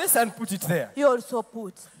 Pull out this and put it there. You also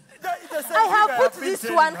put. The same I have thing put been this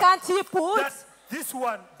telling one. her. Can't he put? That this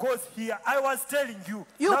one goes here. I was telling you.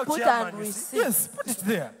 You Now, put chairman, and you we see. see. Yes, put it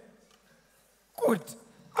there. Good.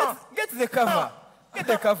 Get the cover. Get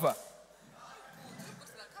the cover.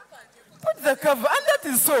 Put the cover, and that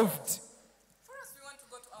is solved. First, we want to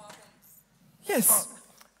go to our homes. Yes.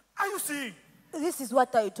 Are you seeing? This is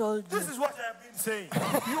what I told you. This is what I have been saying.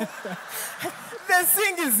 The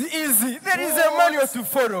thing is easy. There is a manual to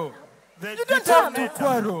follow. You don't have to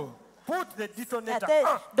quarrel. Put the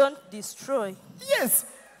detonator. Don't destroy. Yes.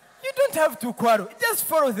 You don't have to quarrel. Just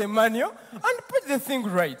follow the manual and put the thing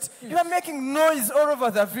right. You are making noise all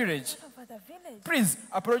over the village. All over the village. Please,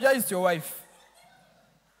 apologize to your wife.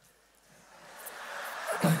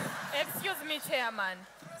 Excuse me, Chairman.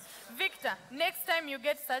 Victor, next time you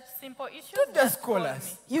get such simple issues, Don't just call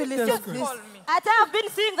us. You listen, Just please. call me. I've been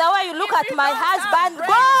seeing the way you look If at you my don't have husband.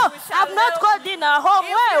 brains, Go! we shall I've not help called you. in a home. If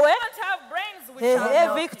you Where? don't have brains, we Hey, shall hey,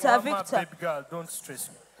 help Victor, you. Mama, Victor. baby girl, don't stress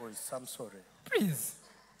me. Boys, I'm sorry. Please.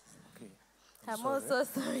 Okay. I'm also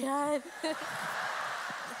sorry. hon.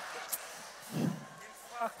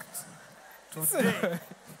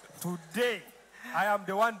 Today, I am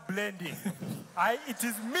the one blending. It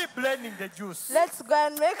is me blending the juice. Let's go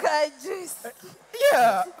and make our juice.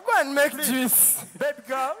 Yeah, go and make juice. Baby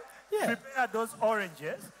girl, Yeah. prepare those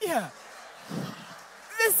oranges. Yeah.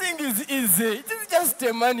 This thing is easy. It is just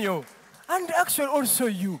a manual. And actually also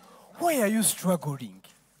you, why are you struggling?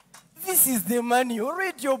 This is the manual.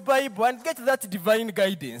 Read your Bible and get that divine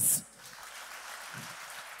guidance.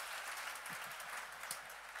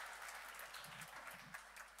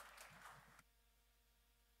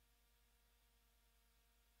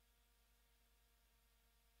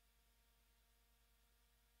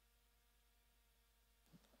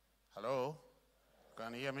 Hello?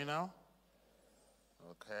 Can you hear me now?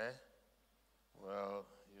 Okay. Well,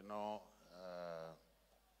 you know,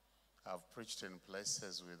 I've preached in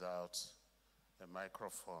places without a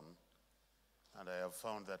microphone, and I have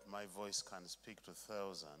found that my voice can speak to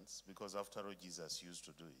thousands because after all, Jesus used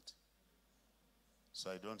to do it. So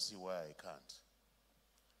I don't see why I can't.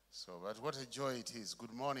 So, but what a joy it is.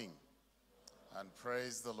 Good morning, and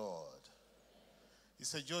praise the Lord.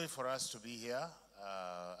 It's a joy for us to be here.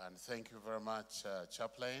 And thank you very much,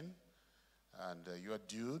 Chaplain, and your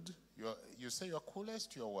dude. You say you're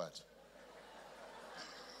coolest, you're what?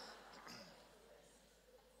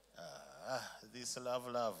 This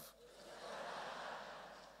love.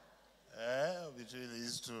 Between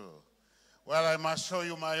these two. Well, I must show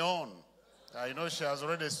you my own. I know she has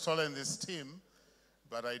already stolen this team,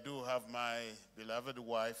 but I do have my beloved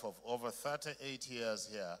wife of over 38 years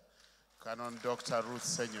here, Canon Dr. Ruth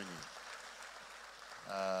Senyonyi.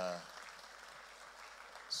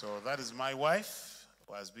 So that is my wife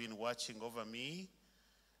who has been watching over me,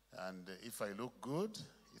 and if I look good,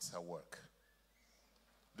 it's her work.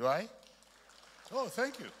 Do I? Oh,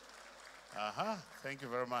 thank you. Thank you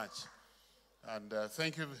very much. And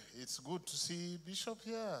thank you. It's good to see Bishop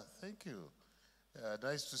here. Thank you.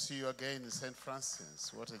 Nice to see you again in St.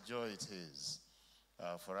 Francis. What a joy it is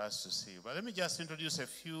for us to see you. But let me just introduce a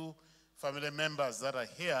few family members that are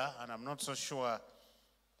here, and I'm not so sure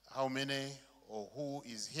how many or who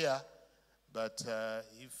is here, but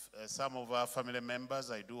if some of our family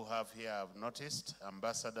members I do have here, I've noticed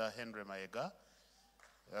Ambassador Henry Maega.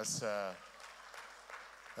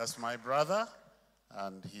 That's my brother,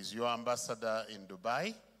 and he's your ambassador in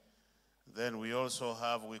Dubai. Then we also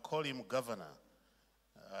have, we call him Governor.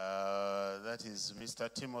 That is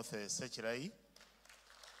Mr. Timothy Sechirai.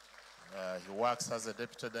 He works as a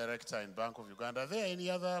deputy director in Bank of Uganda. Are there any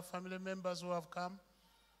other family members who have come?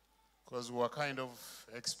 Because we were kind of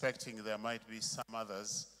expecting there might be some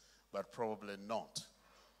others, but probably not.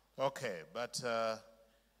 Okay, but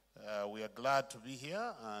we are glad to be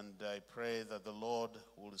here, and I pray that the Lord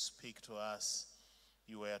will speak to us.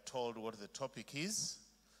 You were told what the topic is,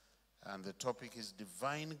 and the topic is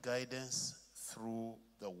divine guidance through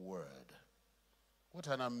the Word. What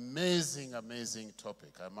an amazing, amazing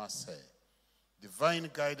topic, I must say. Divine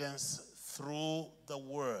guidance through the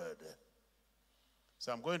Word.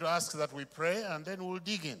 So I'm going to ask that we pray, and then we'll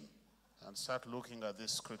dig in and start looking at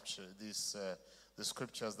this scripture, the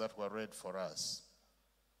scriptures that were read for us.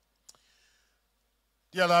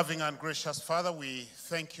 Dear loving and gracious Father, we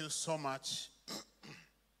thank you so much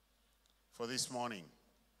for this morning.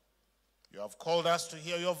 You have called us to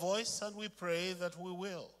hear your voice, and we pray that we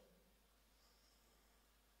will.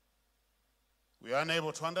 We are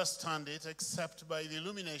unable to understand it except by the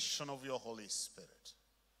illumination of your Holy Spirit.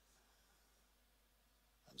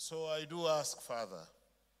 And so I do ask, Father,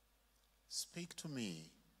 speak to me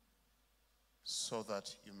so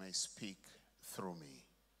that you may speak through me.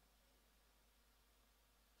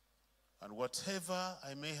 And whatever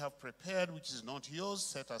I may have prepared which is not yours,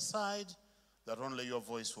 set aside, that only your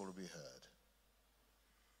voice will be heard.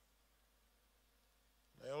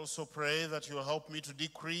 I also pray that you'll help me to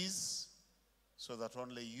decrease so that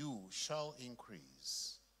only you shall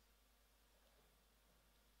increase.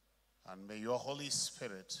 And may your Holy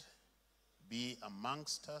Spirit be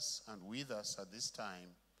amongst us and with us at this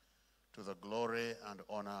time, to the glory and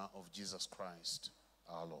honor of Jesus Christ,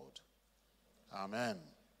 our Lord. Amen.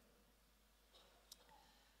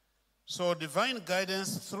 So, divine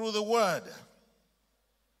guidance through the Word.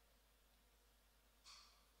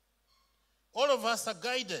 All of us are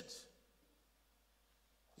guided.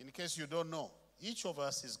 In case you don't know, each of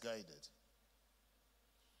us is guided.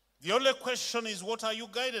 The only question is, what are you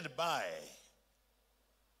guided by?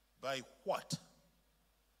 By what?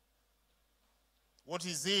 What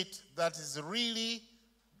is it that is really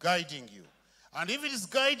guiding you? And if it is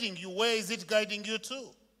guiding you, where is it guiding you to?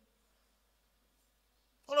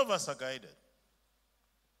 All of us are guided.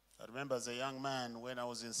 I remember as a young man, when I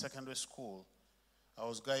was in secondary school, I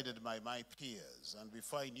was guided by my peers. And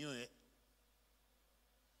before I knew it,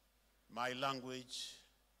 my language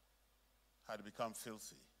had become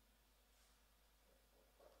filthy.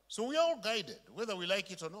 So we are all guided, whether we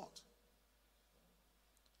like it or not.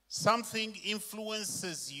 Something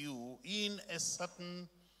influences you in a certain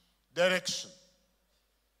direction.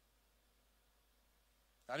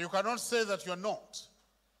 And you cannot say that you're not.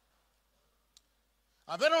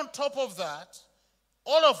 And then on top of that,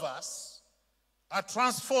 all of us are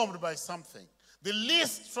transformed by something. The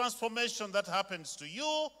least transformation that happens to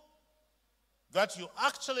you, that you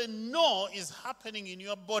actually know is happening in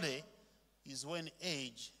your body, is when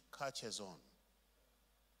age catches on.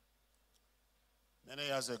 Many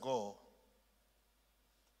years ago,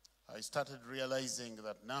 I started realizing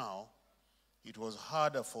that now it was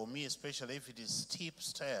harder for me, especially if it is steep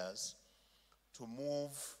stairs, to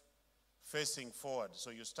move facing forward.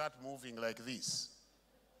 So you start moving like this.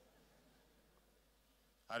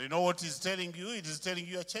 And you know what it's telling you? It is telling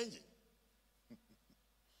you you're changing.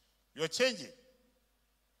 You're changing.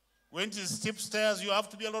 When it is steep stairs, you have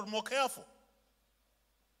to be a lot more careful.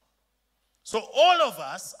 So all of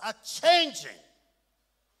us are changing.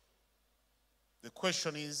 The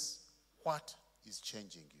question is, what is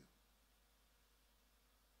changing you?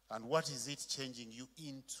 And what is it changing you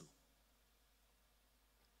into?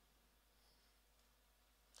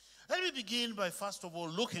 Let me begin by, first of all,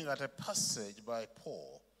 looking at a passage by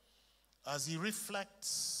Paul as he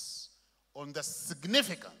reflects on the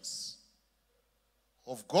significance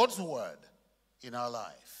of God's word in our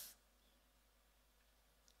life.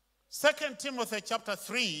 2 Timothy chapter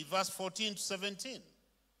 3, verse 14 to 17.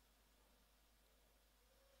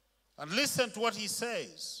 And listen to what he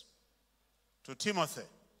says to Timothy.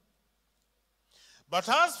 But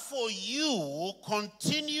as for you,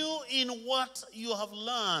 continue in what you have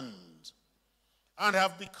learned and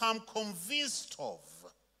have become convinced of,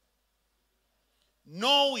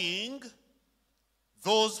 knowing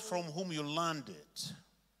those from whom you learned it,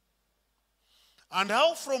 and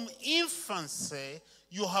how from infancy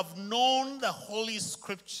you have known the Holy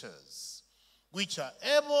Scriptures, which are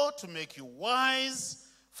able to make you wise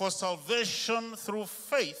for salvation through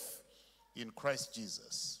faith in Christ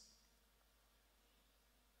Jesus.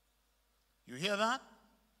 You hear that?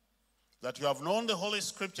 That you have known the Holy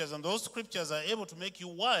Scriptures, and those Scriptures are able to make you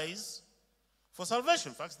wise for salvation.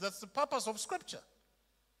 In fact, that's the purpose of Scripture.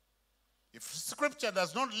 If Scripture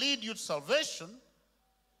does not lead you to salvation,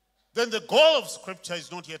 then the goal of Scripture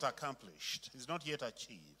is not yet accomplished, is not yet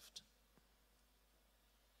achieved.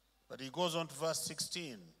 But he goes on to verse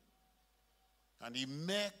 16, and he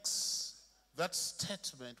makes that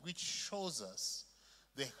statement which shows us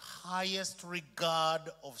the highest regard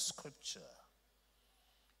of Scripture.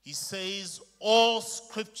 He says, all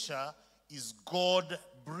Scripture is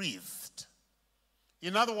God-breathed.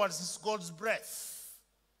 In other words, it's God's breath.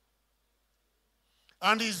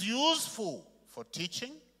 And is useful for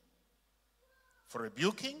teaching, for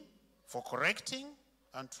rebuking, for correcting,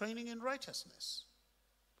 and training in righteousness.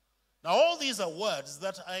 Now, all these are words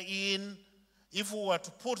that are in, if we were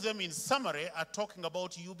to put them in summary, are talking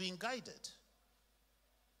about you being guided.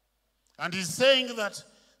 And he's saying that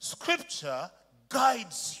Scripture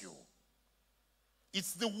guides you.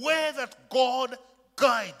 It's the way that God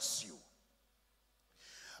guides you.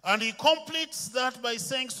 And he completes that by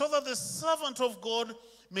saying, so that the servant of God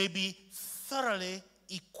may be thoroughly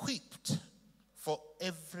equipped for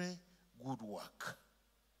every good work.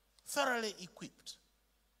 Thoroughly equipped.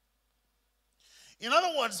 In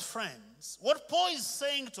other words, friends, what Paul is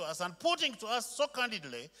saying to us and putting to us so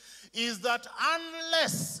candidly is that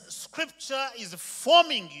unless Scripture is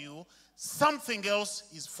forming you, something else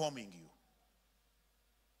is forming you.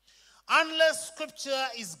 Unless Scripture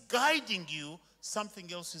is guiding you,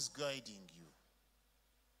 something else is guiding you.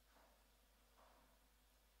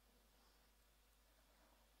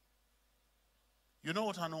 You know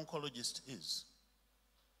what an oncologist is?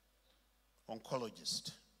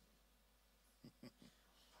 Oncologist.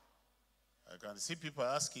 I can see people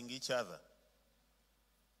asking each other,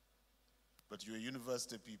 but you're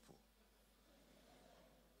university people.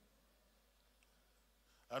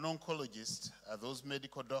 An oncologist are those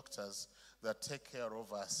medical doctors that take care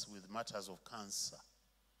of us with matters of cancer.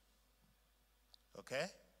 Okay?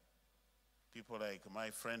 People like my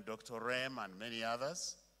friend Dr. Rem and many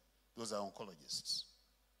others, those are oncologists.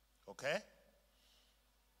 Okay?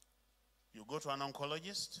 You go to an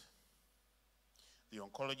oncologist, the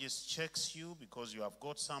oncologist checks you because you have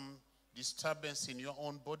got some disturbance in your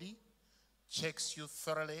own body, checks you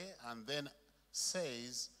thoroughly, and then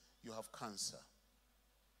says you have cancer.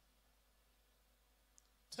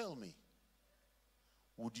 Tell me,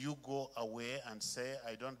 would you go away and say,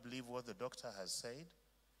 I don't believe what the doctor has said?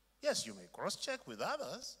 Yes, you may cross-check with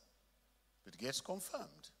others, but it gets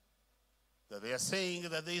confirmed that they are saying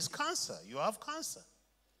that there is cancer. You have cancer.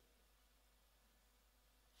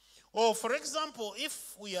 Or, for example,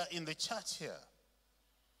 if we are in the church here,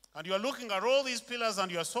 and you are looking at all these pillars and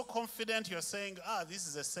you are so confident, you are saying, this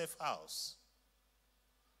is a safe house.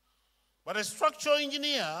 But a structural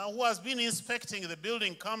engineer who has been inspecting the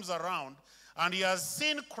building comes around and he has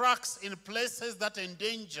seen cracks in places that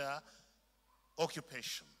endanger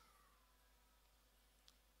occupation.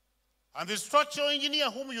 And the structural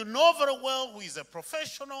engineer, whom you know very well, who is a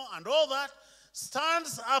professional and all that,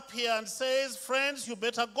 stands up here and says, friends, you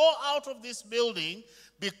better go out of this building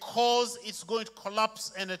because it's going to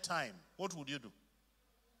collapse anytime. What would you do?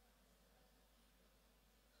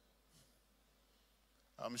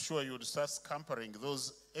 I'm sure you would start scampering.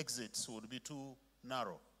 Those exits would be too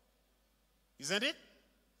narrow. Isn't it?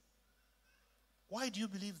 Why do you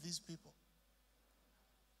believe these people?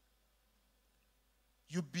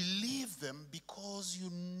 You believe them because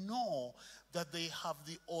you know that they have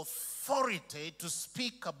the authority to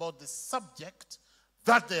speak about the subject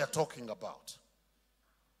that they are talking about.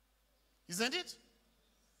 Isn't it?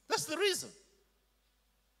 That's the reason.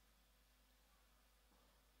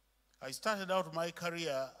 I started out my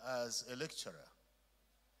career as a lecturer,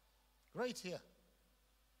 right here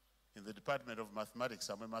in the Department of Mathematics.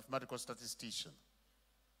 I'm a mathematical statistician.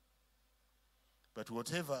 But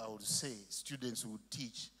whatever I would say, students would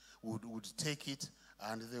teach, would take it,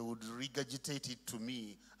 and they would regurgitate it to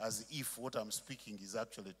me as if what I'm speaking is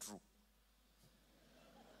actually true.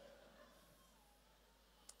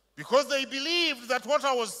 Because they believed that what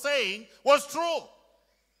I was saying was true.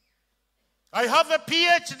 I have a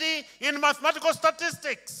PhD in mathematical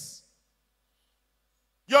statistics.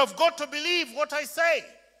 You have got to believe what I say.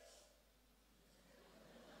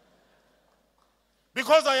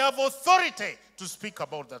 Because I have authority to speak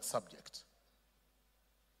about that subject.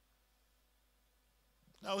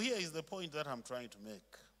 Now here is the point that I'm trying to make.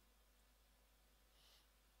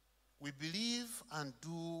 We believe and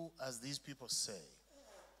do as these people say.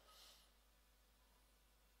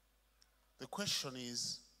 The question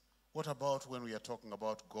is, what about when we are talking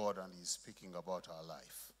about God and He's speaking about our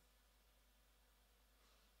life?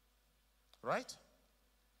 Right?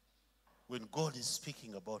 When God is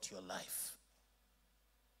speaking about your life,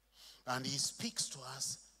 and He speaks to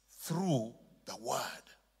us through the Word,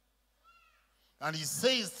 and He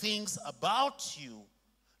says things about you,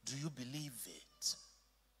 do you believe it?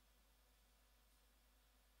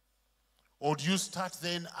 Or do you start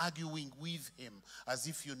then arguing with Him as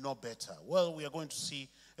if you know better? Well, we are going to see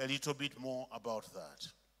a little bit more about that.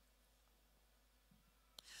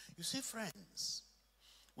 You see, friends,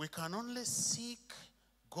 we can only seek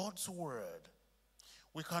God's Word.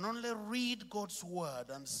 We can only read God's Word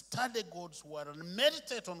and study God's Word and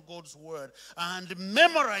meditate on God's Word and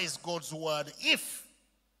memorize God's Word if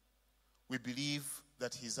we believe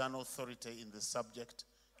that He's an authority in the subject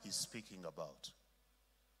He's speaking about.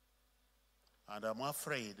 And I'm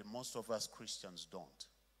afraid most of us Christians don't.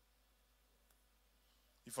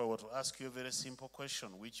 If I were to ask you a very simple question,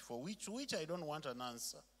 which I don't want an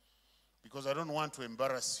answer, because I don't want to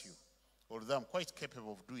embarrass you, although I'm quite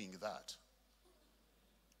capable of doing that.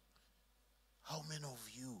 How many of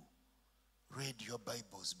you read your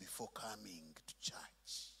Bibles before coming to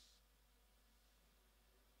church?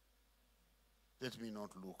 Let me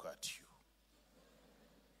not look at you.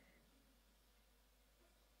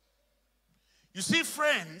 You see,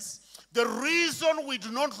 friends, the reason we do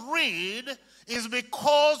not read is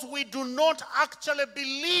because we do not actually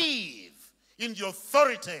believe in the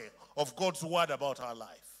authority of God's Word about our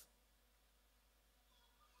life.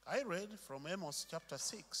 I read from Amos chapter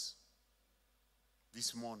 6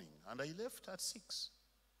 this morning, and I left at 6.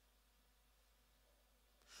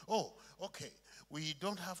 Oh, okay. We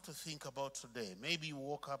don't have to think about today. Maybe you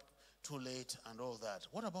woke up too late and all that.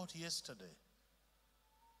 What about yesterday?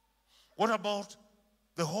 What about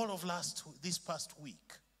the whole of this past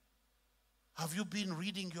week? Have you been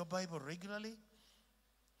reading your Bible regularly?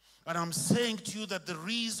 And I'm saying to you that the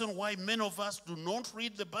reason why many of us do not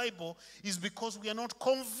read the Bible is because we are not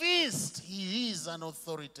convinced he is an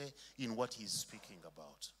authority in what he's speaking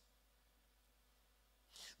about.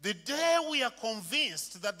 The day we are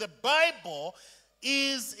convinced that the Bible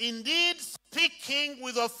is indeed speaking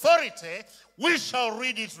with authority, we shall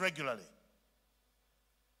read it regularly.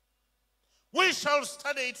 We shall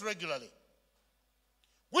study it regularly.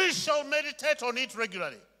 We shall meditate on it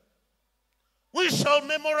regularly. We shall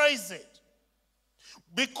memorize it.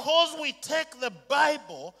 Because we take the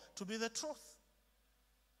Bible to be the truth.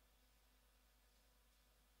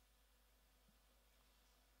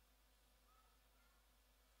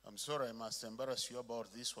 I'm sorry I must embarrass you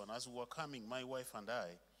about this one. As we were coming, my wife and I,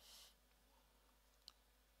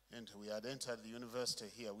 and we had entered the university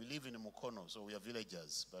here. We live in Mukono, so we are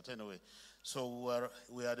villagers. But anyway, so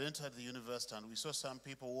we had entered the university and we saw some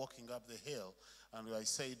people walking up the hill. And I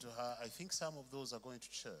said to her, I think some of those are going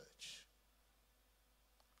to church.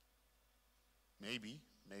 Maybe,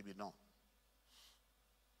 maybe not.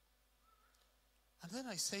 And then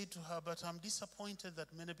I said to her, but I'm disappointed that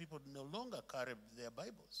many people no longer carry their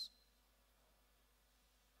Bibles.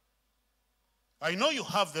 I know you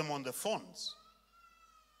have them on the phones.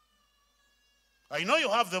 I know you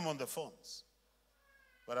have them on the phones.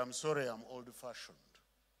 But I'm sorry, I'm old-fashioned.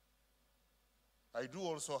 I do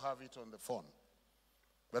also have it on the phone.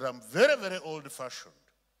 But I'm very, very old-fashioned.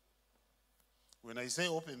 When I say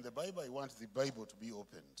open the Bible, I want the Bible to be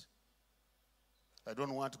opened. I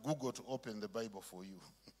don't want Google to open the Bible for you.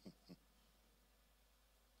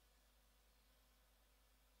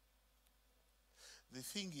 The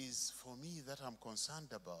thing is, for me, that I'm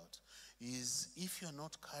concerned about is if you're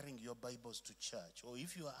not carrying your Bibles to church, or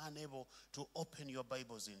if you are unable to open your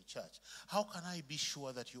Bibles in church, how can I be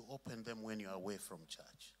sure that you open them when you're away from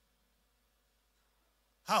church?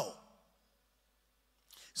 How?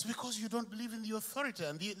 It's because you don't believe in the authority.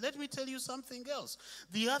 And let me tell you something else.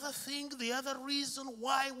 The other reason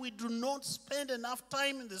why we do not spend enough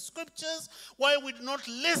time in the scriptures, why we do not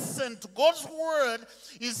listen to God's word,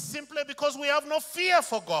 is simply because we have no fear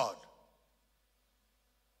for God.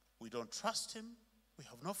 We don't trust him. We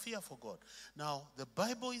have no fear for God. Now, the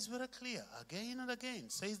Bible is very clear, again and again.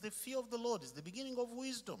 It says the fear of the Lord is the beginning of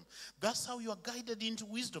wisdom. That's how you are guided into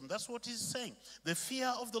wisdom. That's what he's saying. The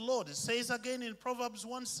fear of the Lord, it says again in Proverbs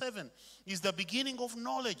 1:7, is the beginning of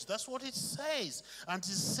knowledge. That's what it says. And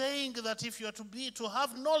it's saying that if you are to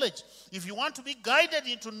have knowledge, if you want to be guided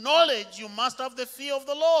into knowledge, you must have the fear of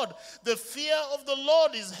the Lord. The fear of the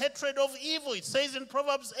Lord is hatred of evil. It says in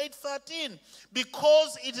Proverbs 8:13,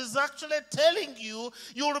 because it is actually telling you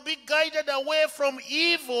you will be guided away from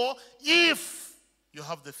evil if you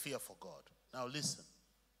have the fear for God. Now listen.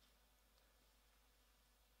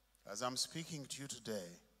 As I'm speaking to you today,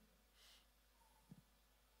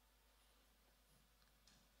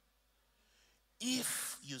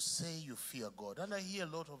 if you say you fear God, and I hear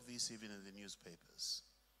a lot of this even in the newspapers,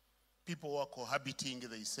 people who are cohabiting,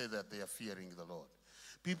 they say that they are fearing the Lord.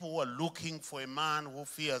 People who are looking for a man who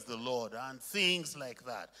fears the Lord and things like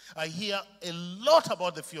that. I hear a lot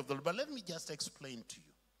about the fear of the Lord, but let me just explain to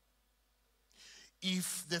you.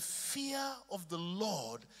 If the fear of the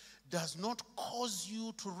Lord does not cause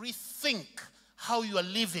you to rethink how you are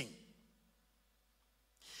living,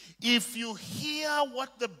 if you hear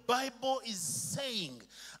what the Bible is saying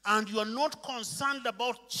and you are not concerned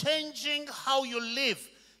about changing how you live,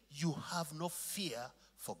 you have no fear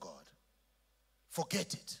for God.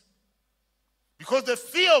 Forget it. Because the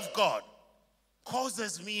fear of God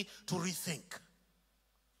causes me to rethink.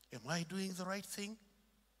 Am I doing the right thing?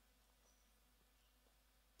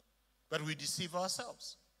 But we deceive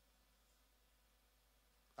ourselves.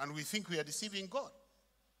 And we think we are deceiving God.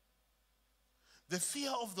 The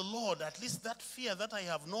fear of the Lord, at least that fear that I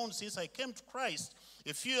have known since I came to Christ,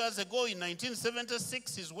 a few years ago in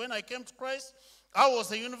 1976 is when I came to Christ. I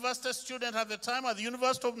was a university student at the time at the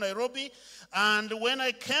University of Nairobi. And when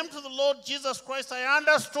I came to the Lord Jesus Christ, I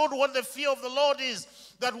understood what the fear of the Lord is.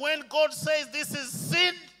 That when God says this is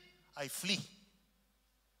sin, I flee.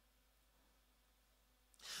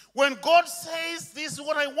 When God says this is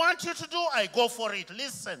what I want you to do, I go for it.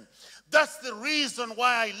 Listen, that's the reason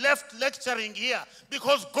why I left lecturing here.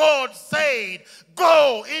 Because God said,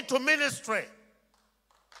 go into ministry.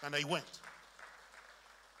 And I went.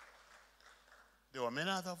 There were many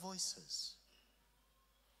other voices.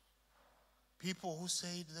 People who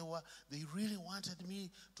said they really wanted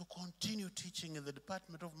me to continue teaching in the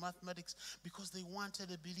Department of Mathematics because they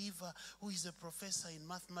wanted a believer who is a professor in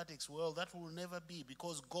mathematics. Well, that will never be,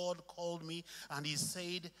 because God called me and he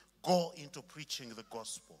said, go into preaching the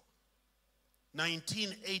gospel.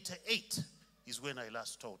 1988 is when I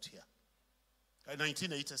last taught here.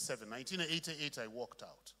 1987. 1988 I walked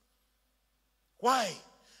out. Why?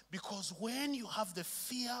 Because when you have the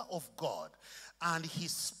fear of God and he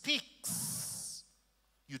speaks,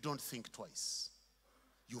 you don't think twice.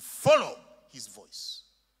 You follow his voice.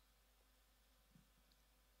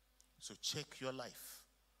 So check your life.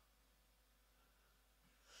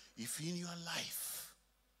 If in your life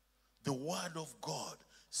the word of God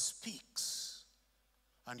speaks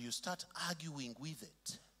and you start arguing with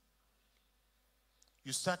it,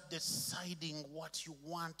 you start deciding what you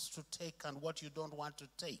want to take and what you don't want to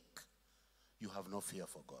take, you have no fear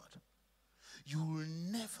for God. You will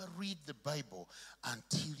never read the Bible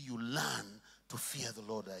until you learn to fear the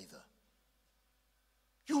Lord either.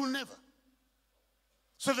 You will never.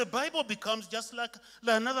 So the Bible becomes just like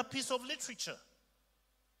another piece of literature.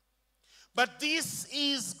 But this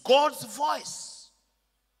is God's voice,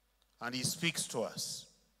 and he speaks to us.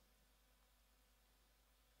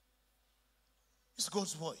 It's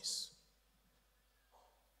God's voice.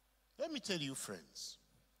 Let me tell you, friends,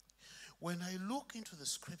 when I look into the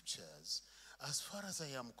scriptures, as far as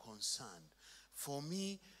I am concerned, for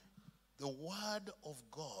me, the word of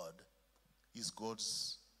God is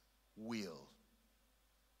God's will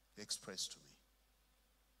expressed to me.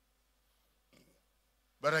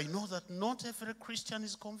 But I know that not every Christian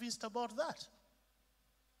is convinced about that.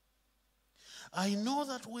 I know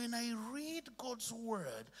that when I read God's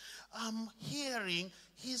word, I'm hearing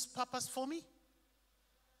his purpose for me.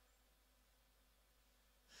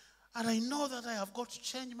 And I know that I have got to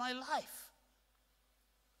change my life,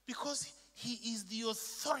 because he is the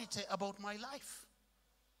authority about my life.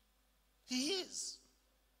 He is.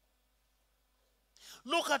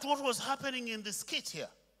 Look at what was happening in the skit here.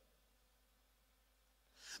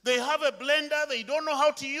 They have a blender, they don't know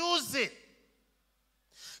how to use it.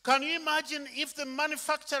 Can you imagine if the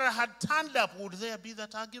manufacturer had turned up, would there be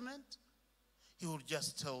that argument? He would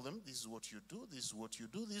just tell them, this is what you do, this is what you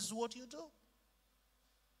do, this is what you do.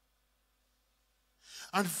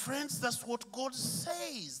 And friends, that's what God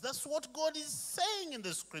says. That's what God is saying in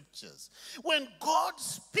the scriptures. When God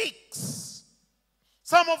speaks,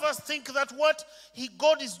 some of us think that what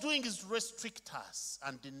God is doing is restrict us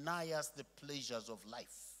and deny us the pleasures of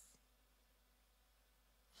life.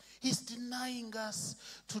 He's denying us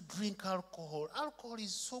to drink alcohol. Alcohol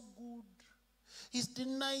is so good. He's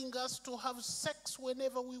denying us to have sex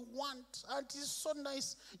whenever we want. And it's so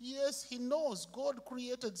nice. Yes, he knows God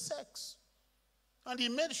created sex. And he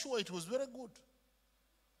made sure it was very good.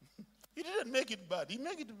 He didn't make it bad. He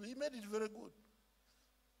made it very good.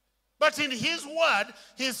 But in his word,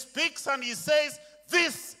 he speaks and he says,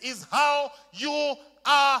 this is how you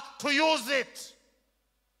are to use it.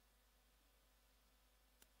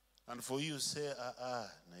 And for you say,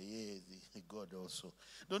 God also.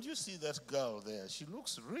 Don't you see that girl there? She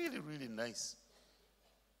looks really, really nice.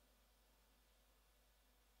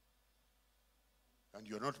 And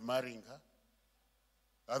you're not marrying her.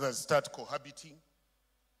 Others start cohabiting.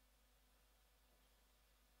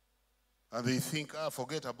 And they think,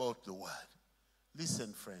 forget about the word.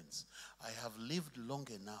 Listen, friends, I have lived long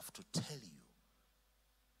enough to tell you,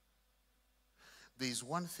 there is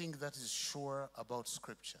one thing that is sure about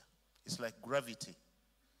Scripture. It's like gravity.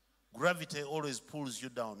 Gravity always pulls you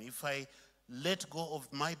down. If I let go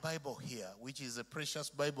of my Bible here, which is a precious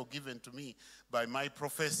Bible given to me by my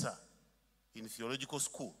professor in theological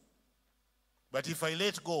school, but if I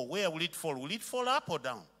let go, where will it fall? Will it fall up or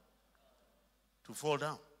down? To fall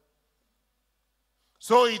down.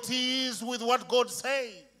 So it is with what God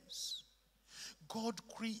says. God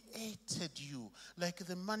created you like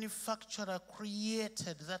the manufacturer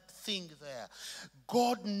created that thing there.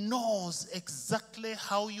 God knows exactly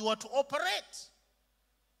how you are to operate.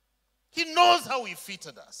 He knows how he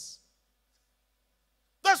fitted us.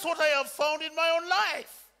 That's what I have found in my own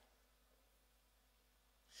life.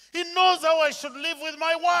 He knows how I should live with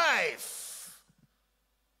my wife.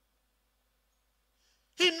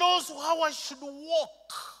 He knows how I should walk.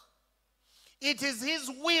 It is his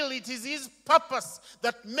will, it is his purpose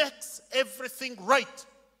that makes everything right.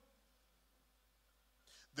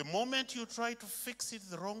 The moment you try to fix it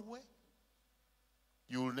the wrong way,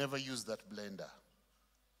 you will never use that blender.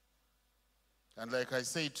 And like I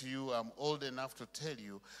say to you, I'm old enough to tell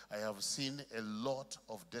you, I have seen a lot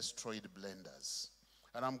of destroyed blenders.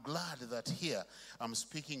 And I'm glad that here I'm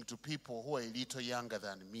speaking to people who are a little younger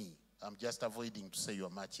than me. I'm just avoiding to say you're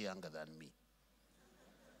much younger than me.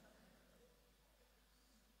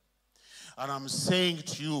 And I'm saying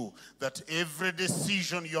to you that every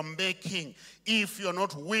decision you're making, if you're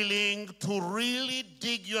not willing to really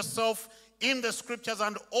dig yourself in the scriptures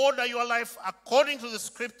and order your life according to the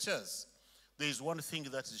scriptures, there is one thing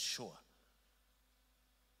that is sure.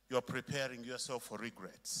 You're preparing yourself for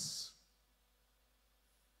regrets.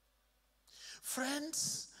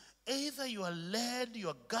 Friends, either you are led, you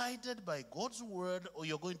are guided by God's word, or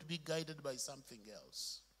you're going to be guided by something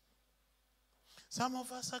else. Some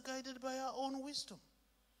of us are guided by our own wisdom.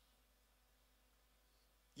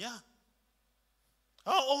 Yeah.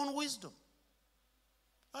 Our own wisdom.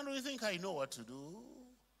 And we think, I know what to do.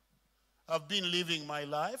 I've been living my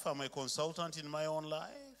life. I'm a consultant in my own life.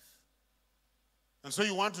 And so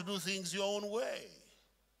you want to do things your own way.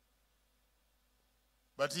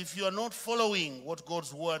 But if you are not following what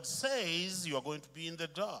God's word says, you are going to be in the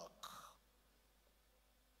dark.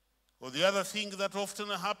 Or the other thing that often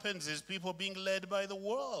happens is people being led by the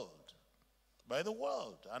world. By the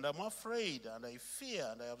world. And I'm afraid and I fear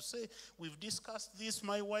and I have said, we've discussed this,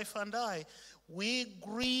 my wife and I. We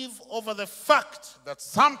grieve over the fact that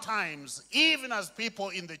sometimes, even as people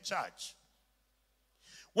in the church,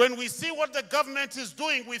 when we see what the government is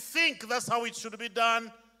doing, we think that's how it should be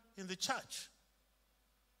done in the church.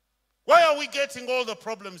 Why are we getting all the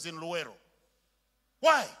problems in Luero?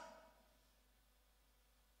 Why?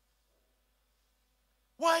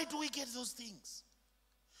 Why do we get those things?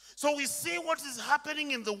 So we see what is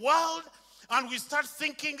happening in the world and we start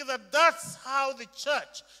thinking that that's how the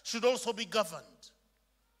church should also be governed.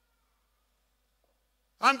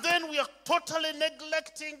 And then we are totally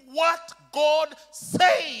neglecting what God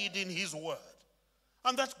said in his word.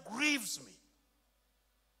 And that grieves me.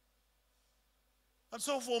 And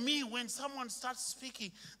so for me, when someone starts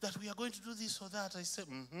speaking that we are going to do this or that, I say,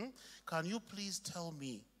 can you please tell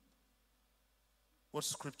me what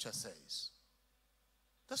scripture says?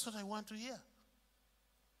 That's what I want to hear.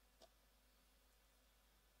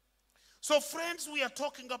 So friends, we are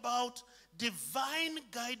talking about divine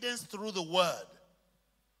guidance through the word.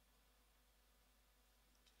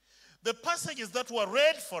 The passages that were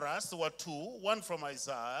read for us were two, one from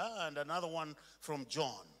Isaiah and another one from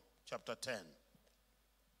John, chapter 10.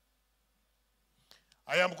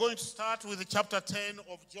 I am going to start with chapter 10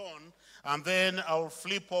 of John, and then I'll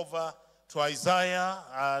flip over to Isaiah,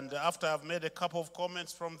 and after I've made a couple of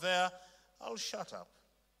comments from there, I'll shut up.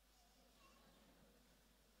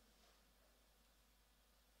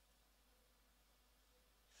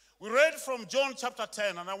 We read from John chapter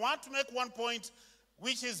 10, and I want to make one point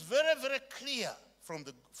which is very, very clear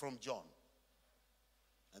from John.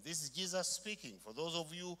 And this is Jesus speaking. For those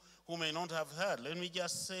of you who may not have heard, let me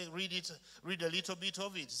just say, read a little bit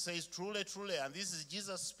of it. It says, truly, truly, and this is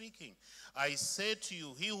Jesus speaking. I say to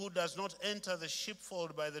you, he who does not enter the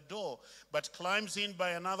sheepfold by the door, but climbs in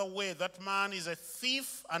by another way, that man is a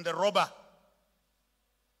thief and a robber.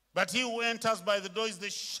 But he who enters by the door is the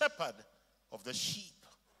shepherd of the sheep.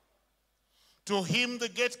 To him the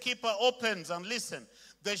gatekeeper opens, and listen,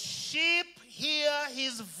 the sheep hear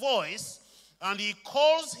his voice, and he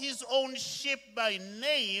calls his own sheep by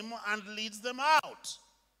name and leads them out.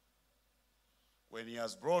 When he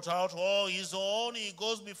has brought out all his own, he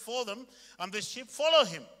goes before them, and the sheep follow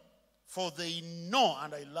him. For they know,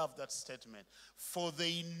 and I love that statement, for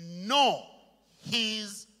they know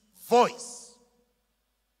his voice.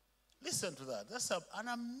 Listen to that. That's an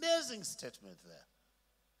amazing statement there.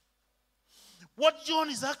 What John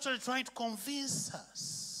is actually trying to convince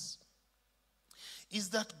us is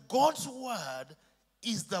that God's word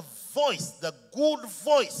is the voice, the good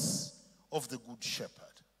voice of the good shepherd.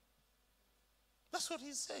 That's what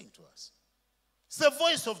he's saying to us. It's the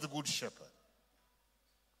voice of the good shepherd.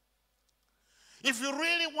 If you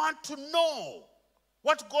really want to know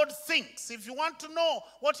what God thinks, if you want to know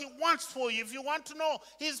what he wants for you, if you want to know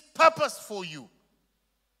his purpose for you,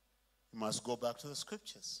 you must go back to the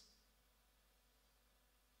scriptures.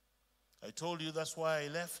 I told you that's why I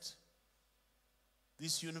left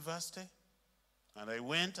this university. And I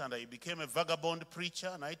went and I became a vagabond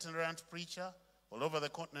preacher, an itinerant preacher all over the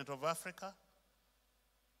continent of Africa.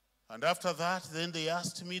 And after that, then they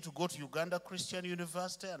asked me to go to Uganda Christian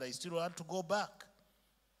University, and I still had to go back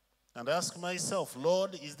and ask myself,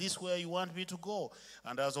 Lord, is this where you want me to go?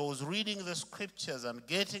 And as I was reading the scriptures and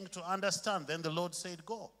getting to understand, then the Lord said,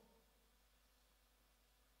 go.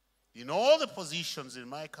 In all the positions in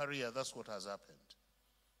my career, that's what has happened.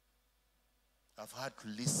 I've had to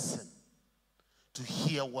listen to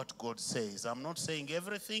hear what God says. I'm not saying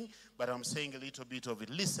everything, but I'm saying a little bit of it.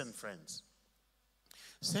 Listen, friends.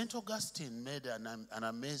 St. Augustine made an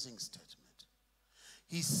amazing statement.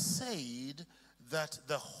 He said that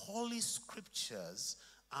the Holy Scriptures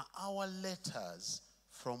are our letters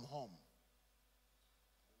from home.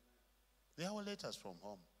 They are our letters from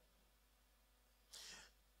home.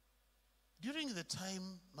 During the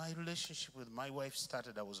time my relationship with my wife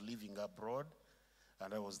started, I was living abroad,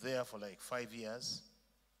 and I was there for like 5 years.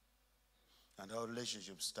 And our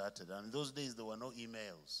relationship started. And in those days, there were no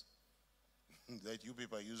emails that you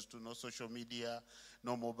people used to, no social media,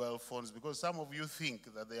 no mobile phones, because some of you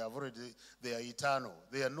think that they are eternal.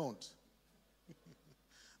 They are not.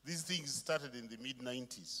 These things started in the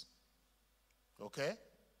mid-90s. Okay?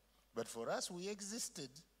 But for us, we existed.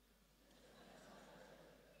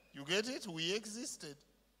 You get it? We existed.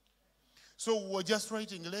 So we were just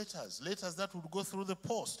writing letters that would go through the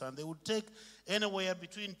post, and they would take anywhere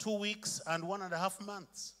between 2 weeks and 1.5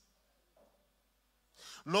 months.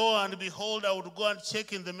 Lo and behold, I would go and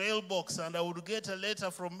check in the mailbox, and I would get a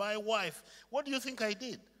letter from my wife. What do you think I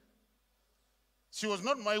did? She was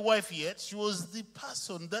not my wife yet. She was the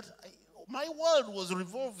person that my world was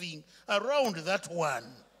revolving around that one.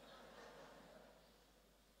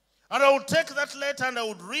 And I would take that letter and I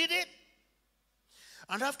would read it.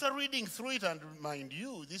 And after reading through it, and mind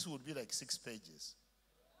you, this would be like 6 pages.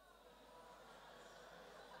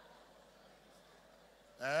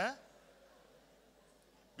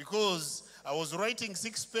 Because I was writing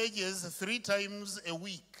 6 pages 3 times a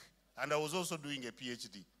week. And I was also doing a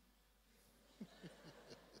PhD.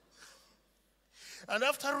 And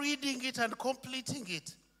after reading it and completing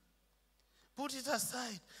it, put it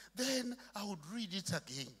aside, then I would read it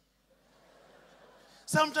again.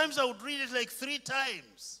 Sometimes I would read it like 3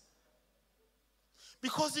 times.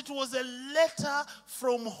 Because it was a letter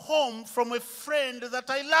from home from a friend that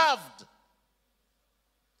I loved.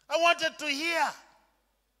 I wanted to hear.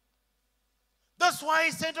 That's why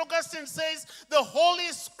St. Augustine says the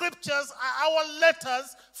Holy Scriptures are our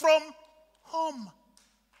letters from home.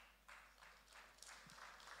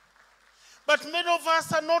 But many of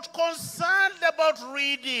us are not concerned about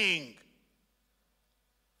reading,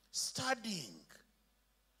 studying,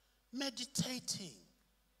 meditating,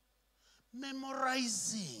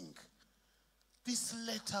 memorizing this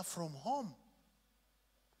letter from home.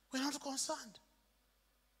 We're not concerned.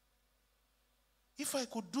 If I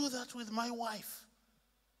could do that with my wife,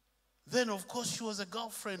 then of course she was a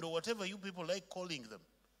girlfriend or whatever you people like calling them.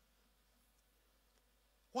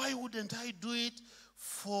 Why wouldn't I do it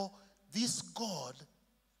for this God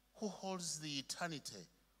who holds the eternity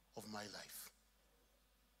of my life?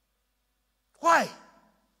 Why?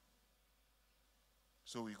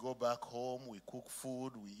 So we go back home, we cook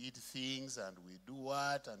food, we eat things, and we do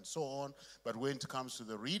what, and so on. But when it comes to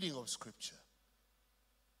the reading of Scripture,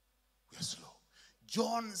 we are slow.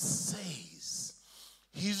 John says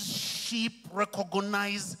his sheep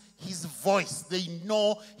recognize his voice. They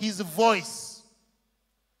know his voice.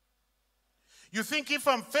 You think if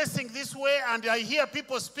I'm facing this way and I hear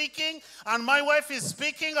people speaking and my wife is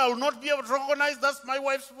speaking, I will not be able to recognize that's my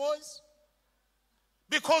wife's voice?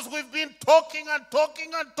 Because we've been talking and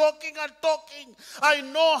talking and talking and talking. I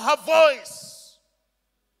know her voice.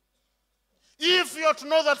 If you're to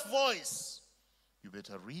know that voice, you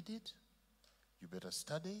better read it. You better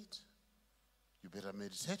study it. You better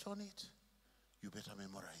meditate on it. You better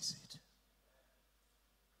memorize it.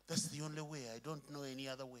 That's the only way. I don't know any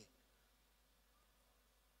other way.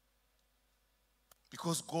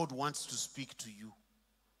 Because God wants to speak to you.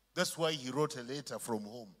 That's why he wrote a letter from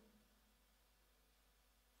home.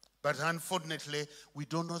 But unfortunately, we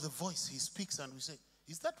don't know the voice. He speaks and we say,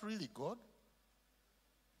 is that really God?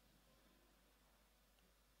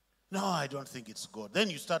 No, I don't think it's God. Then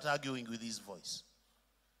you start arguing with his voice.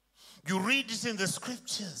 You read it in the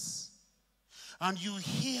Scriptures and you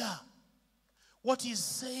hear what he's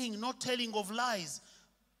saying, not telling of lies.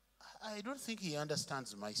 I don't think he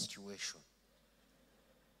understands my situation.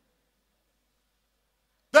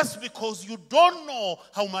 That's because you don't know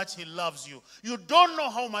how much he loves you. You don't know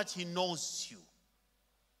how much he knows you.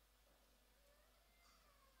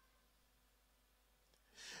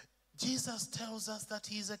 Jesus tells us that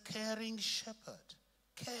he is a caring shepherd.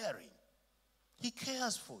 Caring. He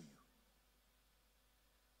cares for you.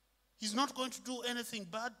 He's not going to do anything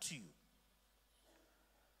bad to you.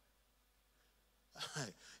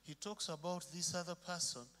 He talks about this other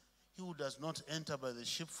person. He who does not enter by the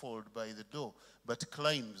sheepfold by the door, but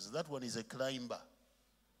climbs. That one is a climber.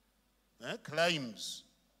 Climbs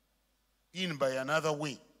in by another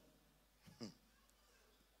way.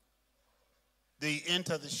 They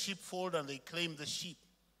enter the sheepfold and they claim the sheep.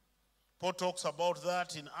 Paul talks about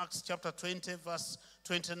that in Acts chapter 20, verse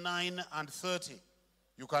 29 and 30.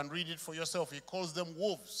 You can read it for yourself. He calls them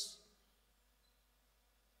wolves.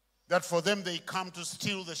 That for them they come to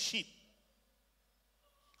steal the sheep.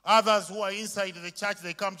 Others who are inside the church,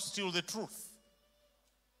 they come to steal the truth.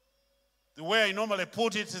 The way I normally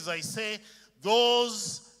put it is I say,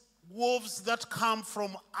 those wolves that come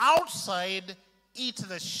from outside eat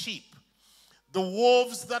the sheep. The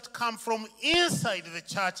wolves that come from inside the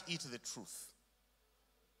church eat the truth.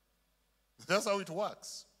 That's how it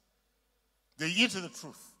works. They eat the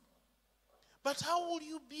truth. But how will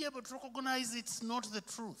you be able to recognize it's not the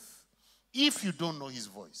truth if you don't know his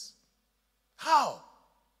voice? How?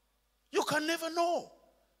 You can never know.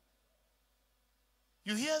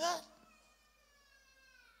 You hear that?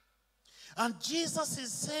 And Jesus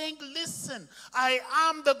is saying, listen, I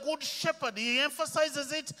am the good shepherd. He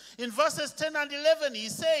emphasizes it in verses 10 and 11. He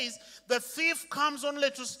says, the thief comes only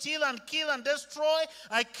to steal and kill and destroy.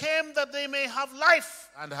 I came that they may have life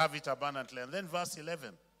and have it abundantly. And then verse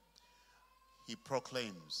 11, he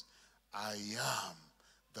proclaims, I am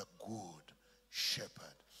the good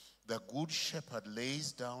shepherd. The good shepherd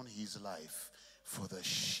lays down his life for the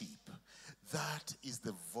sheep. That is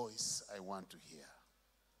the voice I want to hear.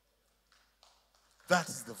 That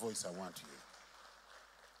is the voice I want to hear.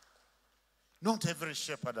 Not every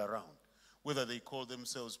shepherd around, whether they call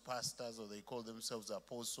themselves pastors or they call themselves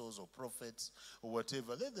apostles or prophets or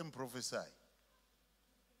whatever, let them prophesy.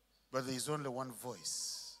 But there is only one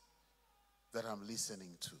voice that I'm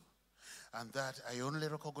listening to. And that I only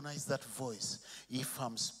recognize that voice if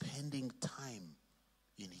I'm spending time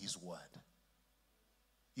in his word.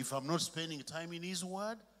 If I'm not spending time in his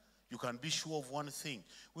word, you can be sure of one thing.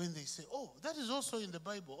 When they say, oh, that is also in the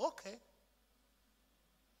Bible. Okay.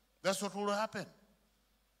 That's what will happen.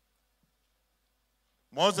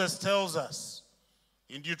 Moses tells us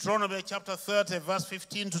in Deuteronomy chapter 30, verse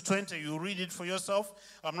 15 to 20. You read it for yourself.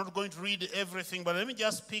 I'm not going to read everything, but let me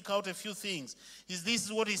just pick out a few things. This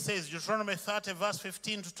is what he says, Deuteronomy 30, verse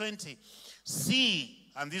 15 to 20. See,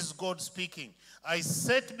 and this is God speaking, I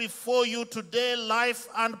set before you today life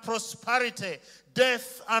and prosperity,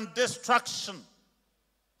 death and destruction.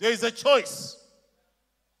 There is a choice.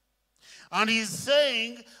 And he's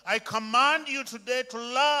saying, I command you today to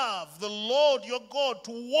love the Lord your God,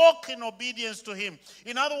 to walk in obedience to him.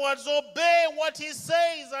 In other words, obey what he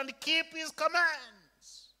says and keep his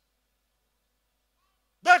commands.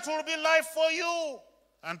 That will be life for you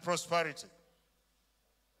and prosperity.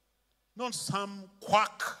 Not some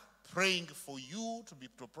quack praying for you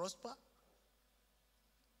to prosper.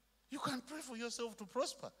 You can pray for yourself to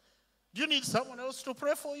prosper. Do you need someone else to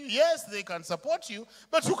pray for you? Yes, they can support you,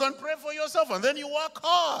 but you can pray for yourself and then you work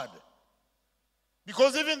hard.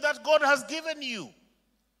 Because even that God has given you.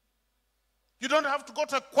 You don't have to go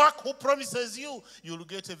to a quack who promises you'll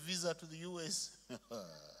get a visa to the U.S.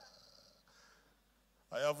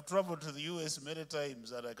 I have traveled to the U.S. many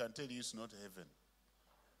times and I can tell you it's not heaven.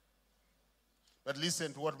 But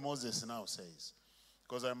listen to what Moses now says,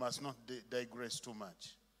 because I must not digress too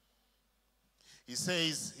much. He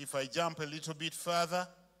says, if I jump a little bit further,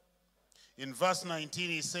 in verse 19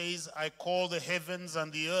 he says, I call the heavens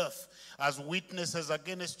and the earth as witnesses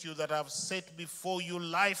against you that I have set before you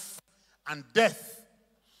life and death,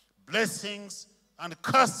 blessings and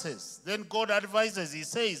curses. Then God advises, he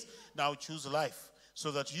says, now choose life so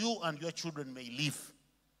that you and your children may live.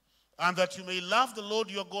 And that you may love the Lord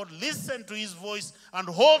your God, listen to his voice, and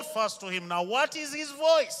hold fast to him. Now, what is his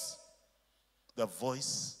voice? The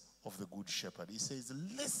voice of the good shepherd. He says,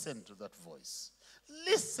 listen to that voice.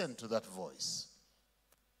 Listen to that voice.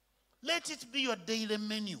 Let it be your daily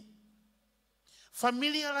menu.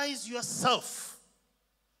 Familiarize yourself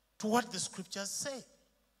to what the scriptures say.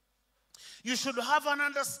 You should have an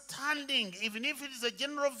understanding, even if it is a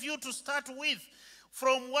general view to start with,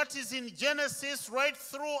 from what is in Genesis right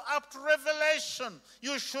through up to Revelation.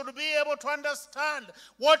 You should be able to understand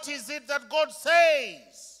what is it that God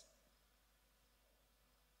says.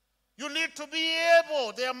 You need to be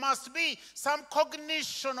able, there must be some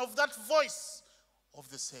cognition of that voice of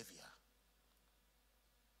the Savior.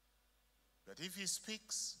 But if he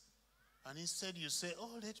speaks, and instead you say,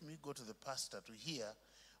 oh, let me go to the pastor to hear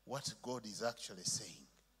what God is actually saying.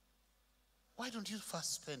 Why don't you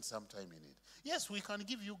first spend some time in it? Yes, we can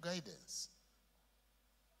give you guidance.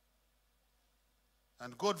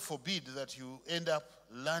 And God forbid that you end up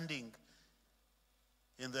landing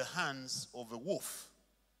in the hands of a wolf.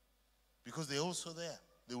 Because they're also there.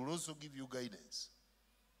 They will also give you guidance.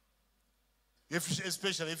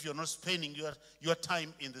 Especially if you're not spending your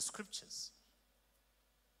time in the scriptures.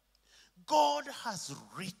 God has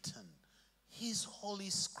written his holy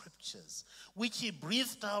scriptures, which he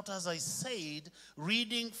breathed out, as I said,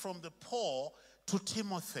 reading from the paw to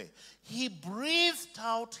Timothy. He breathed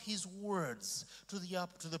out his words to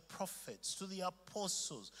the prophets, to the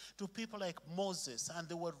apostles, to people like Moses, and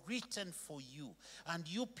they were written for you. And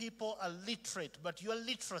you people are literate, but your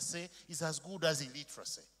literacy is as good as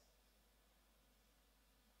illiteracy.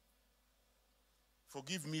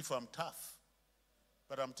 Forgive me if I'm tough,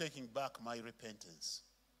 but I'm taking back my repentance.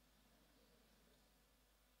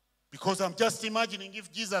 Because I'm just imagining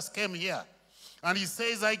if Jesus came here and he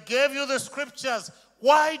says, I gave you the scriptures,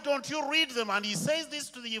 why don't you read them? And he says this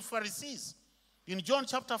to the Pharisees in John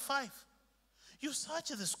chapter 5. You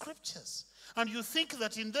search the scriptures and you think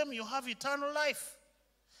that in them you have eternal life.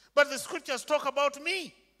 But the scriptures talk about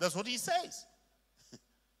me. That's what he says.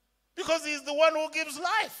 Because he's the one who gives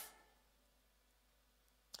life.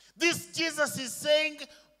 This Jesus is saying,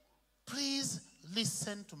 please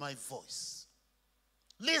listen to my voice.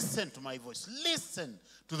 Listen to my voice. Listen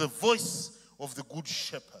to the voice of the Good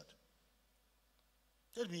Shepherd.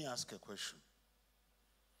 Let me ask a question.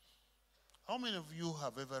 How many of you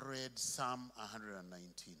have ever read Psalm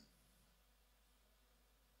 119?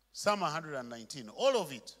 Psalm 119, all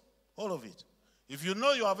of it. All of it. If you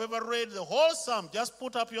know you have ever read the whole Psalm, just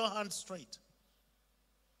put up your hand straight.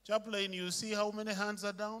 Chaplain, you see how many hands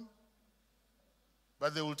are down?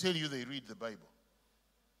 But they will tell you they read the Bible.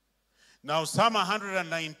 Now, Psalm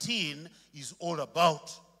 119 is all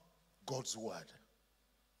about God's word.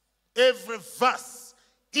 Every verse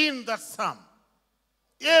in that psalm,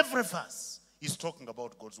 every verse is talking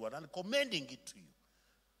about God's word and commending it to you.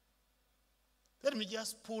 Let me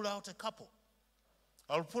just pull out a couple.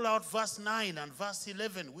 I'll pull out verse 9 and verse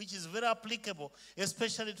 11, which is very applicable,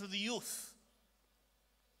 especially to the youth.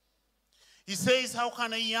 He says, how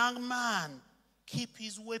can a young man keep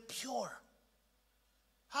his way pure?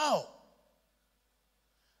 How?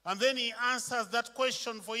 And then he answers that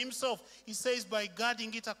question for himself. He says, by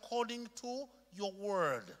guarding it according to your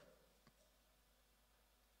word.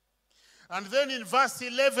 And then in verse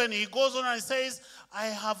 11, he goes on and says, I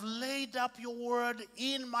have laid up your word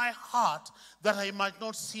in my heart that I might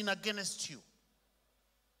not sin against you.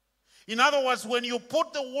 In other words, when you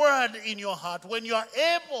put the word in your heart, when you are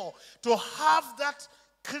able to have that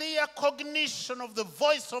clear cognition of the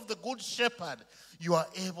voice of the Good Shepherd, you are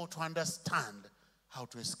able to understand how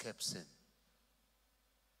to escape sin.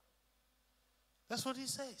 That's what he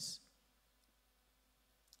says.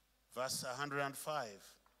 Verse 105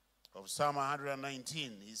 of Psalm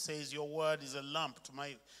 119, he says, your word is a lamp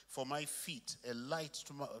for my feet, a light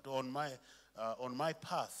on my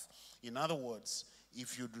path. In other words,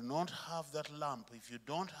 if you do not have that lamp, if you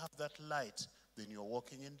don't have that light, then you're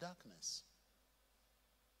walking in darkness.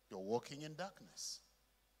 You're walking in darkness.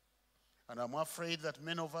 And I'm afraid that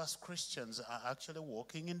many of us Christians are actually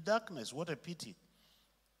walking in darkness. What a pity.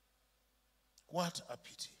 What a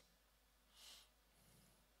pity.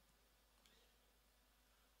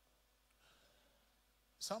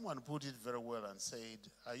 Someone put it very well and said,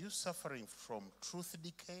 are you suffering from truth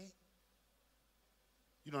decay?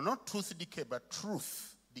 You know, not tooth decay, but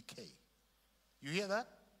truth decay. You hear that?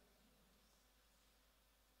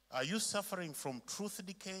 Are you suffering from truth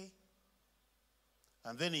decay?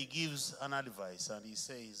 And then he gives an advice and he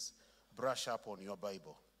says, brush up on your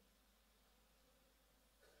Bible.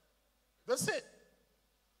 That's it.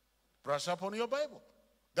 Brush up on your Bible.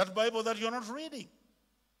 That Bible that you're not reading.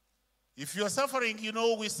 If you're suffering, you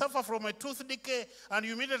know, we suffer from a tooth decay and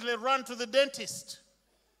you immediately run to the dentist.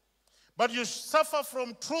 But you suffer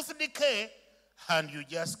from truth decay and you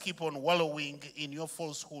just keep on wallowing in your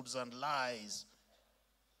falsehoods and lies.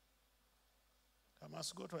 I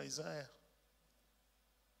must go to Isaiah.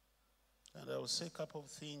 And I will say a couple of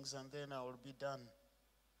things and then I will be done.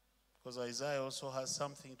 Because Isaiah also has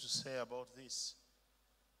something to say about this.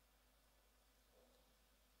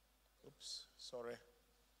 Oops, sorry.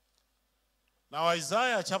 Now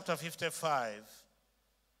Isaiah chapter 55.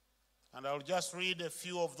 And I'll just read a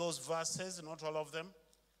few of those verses, not all of them.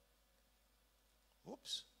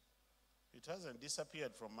 Oops. It hasn't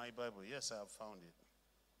disappeared from my Bible. Yes, I have found it.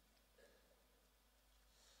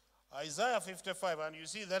 Isaiah 55, and you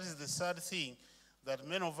see that is the sad thing, that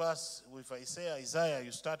many of us, if I say Isaiah,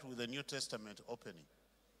 you start with the New Testament opening.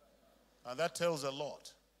 And that tells a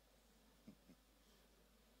lot.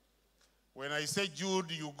 When I say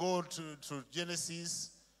Jude, you go to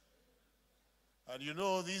Genesis. And you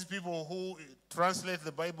know, these people who translate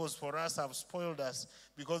the Bibles for us have spoiled us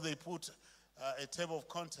because they put a table of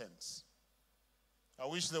contents. I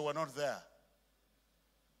wish they were not there.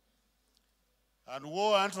 And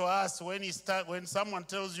woe unto us when someone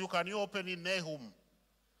tells you, can you open in Nahum?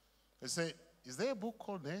 They say, is there a book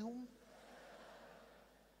called Nahum?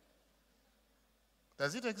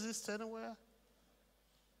 Does it exist anywhere?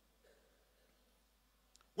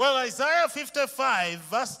 Well, Isaiah 55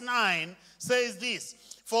 verse 9 says this,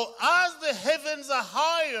 for as the heavens are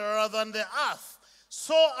higher than the earth,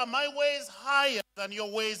 so are my ways higher than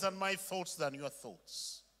your ways and my thoughts than your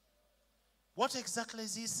thoughts. What exactly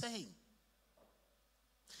is he saying?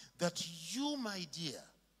 That you, my dear,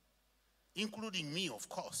 including me, of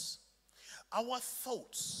course, our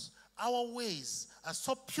thoughts, our ways are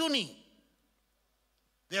so puny.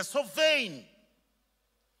 They are so vain.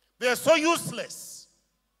 They are so useless.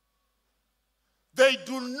 They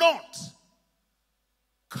do not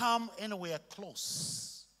come anywhere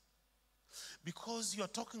close. Because you are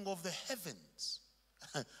talking of the heavens,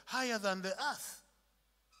 higher than the earth.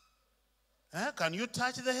 Can you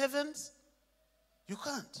touch the heavens? You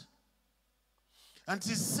can't. And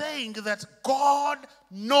he's saying that God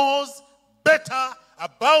knows better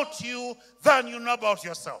about you than you know about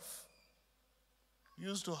yourself. We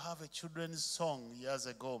used to have a children's song years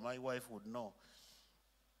ago. My wife would know.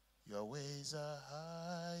 Your ways are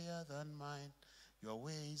higher than mine. Your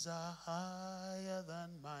ways are higher than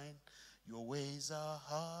mine. Your ways are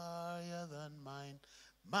higher than mine.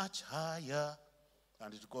 Much higher.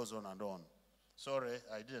 And it goes on and on. Sorry,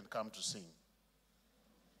 I didn't come to sing.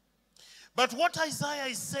 But what Isaiah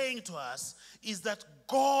is saying to us is that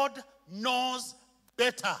God knows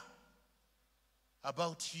better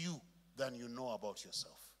about you than you know about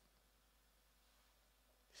yourself.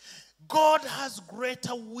 God has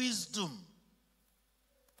greater wisdom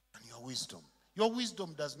than your wisdom. Your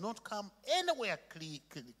wisdom does not come anywhere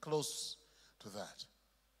close to that.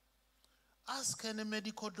 Ask any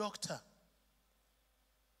medical doctor.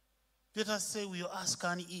 Let us say we ask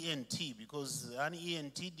an ENT, because an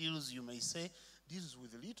ENT deals, you may say, deals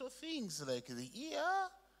with little things like the ear,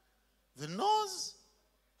 the nose,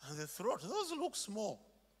 and the throat. Those look small.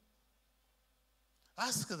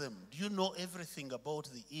 Ask them, do you know everything about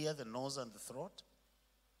the ear, the nose, and the throat?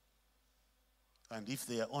 And if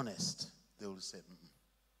they are honest, they will say,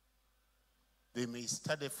 They may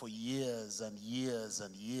study for years and years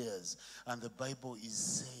and years, and the Bible is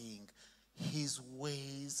saying, his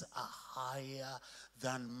ways are higher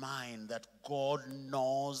than mine, that God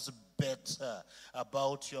knows better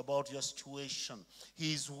about you, about your situation.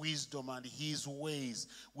 His wisdom and his ways,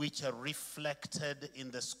 which are reflected in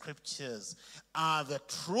the scriptures, are the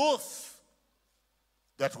truth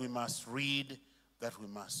that we must read, that we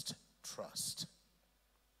must trust.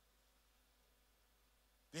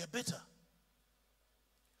 They are better.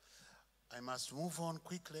 I must move on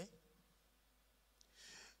quickly.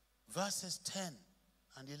 Verses 10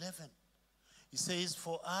 and 11. He says,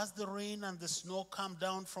 for as the rain and the snow come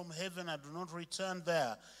down from heaven and do not return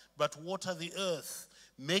there, but water the earth,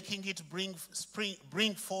 making it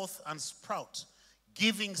bring forth and sprout,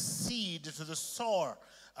 giving seed to the sower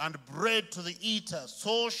and bread to the eater,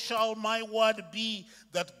 so shall my word be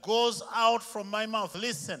that goes out from my mouth.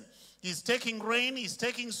 Listen, he's taking rain, he's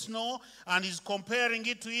taking snow, and he's comparing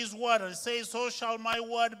it to his word. And says, so shall my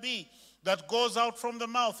word be that goes out from the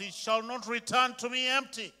mouth. It shall not return to me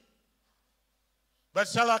empty, but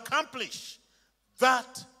shall accomplish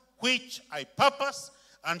that which I purpose,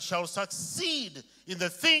 and shall succeed in the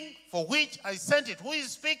thing for which I sent it. Who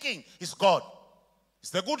is speaking? It's God.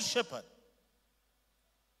 It's the good shepherd.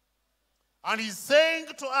 And he's saying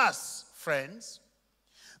to us, friends,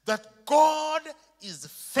 that God is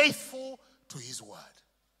faithful to his word.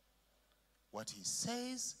 What he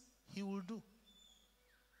says, he will do.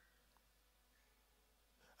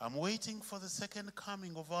 I'm waiting for the second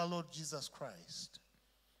coming of our Lord Jesus Christ.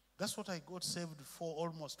 That's what I got saved for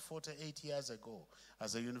almost 48 years ago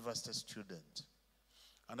as a university student.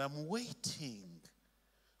 And I'm waiting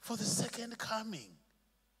for the second coming.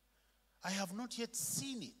 I have not yet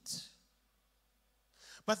seen it.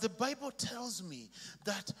 But the Bible tells me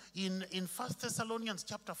that in 1 Thessalonians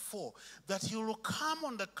chapter 4, that he will come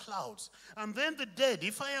on the clouds. And then the dead,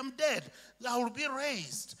 if I am dead, I will be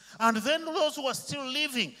raised. And then those who are still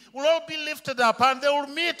living will all be lifted up. And they will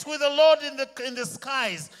meet with the Lord in the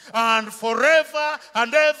skies. And forever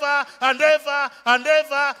and ever and ever and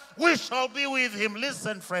ever, we shall be with him.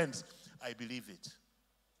 Listen, friends, I believe it.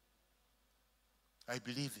 I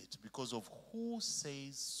believe it because of who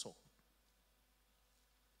says so.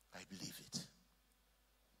 I believe it.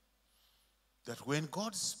 That when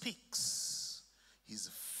God speaks, he's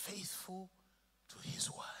faithful to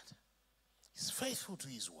his word. He's faithful to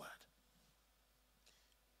his word.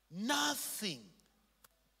 Nothing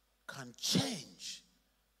can change.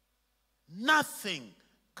 Nothing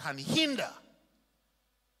can hinder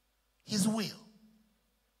his will.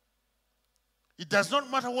 It does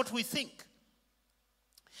not matter what we think.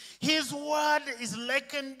 His word is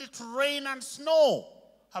likened to rain and snow.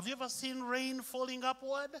 Have you ever seen rain falling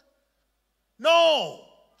upward? No.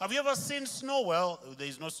 Have you ever seen snow? Well, there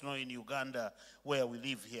is no snow in Uganda where we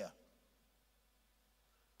live here.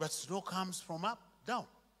 But snow comes from up, down.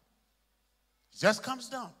 It just comes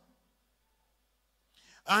down.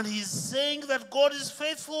 And he's saying that God is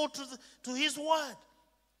faithful to his word.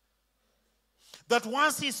 That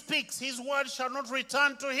once he speaks, his word shall not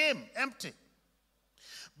return to him empty,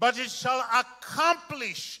 but it shall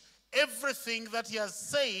accomplish everything that he has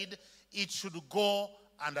said it should go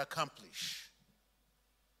and accomplish.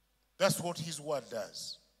 That's what his word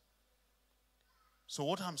does. So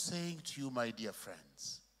what I'm saying to you, my dear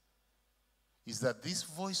friends, is that this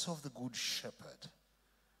voice of the Good Shepherd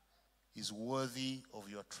is worthy of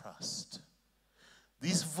your trust.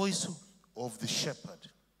 This voice of the shepherd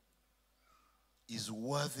is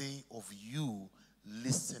worthy of you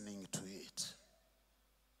listening to it.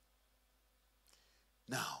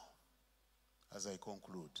 Now, as I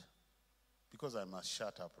conclude, because I must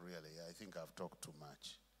shut up really, I think I've talked too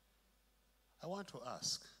much. I want to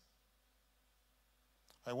ask,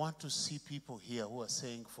 I want to see people here who are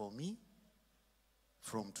saying, for me,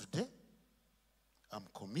 from today, I'm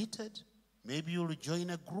committed. Maybe you'll join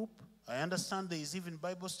a group. I understand there is even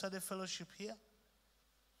Bible study fellowship here.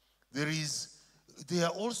 There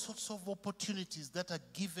are all sorts of opportunities that are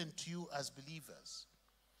given to you as believers.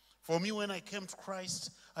 For me, when I came to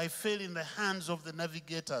Christ, I fell in the hands of the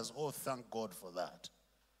navigators. Oh, thank God for that.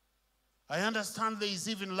 I understand there is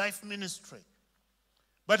even life ministry.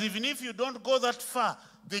 But even if you don't go that far,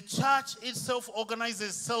 the church itself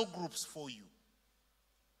organizes cell groups for you.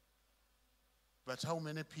 But how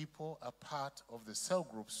many people are part of the cell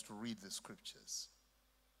groups to read the scriptures?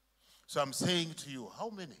 So I'm saying to you, how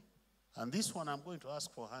many? And this one I'm going to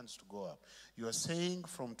ask for hands to go up. You are saying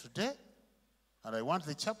from today, and I want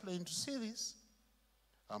the chaplain to see this,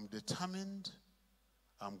 I'm determined,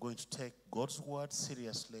 I'm going to take God's word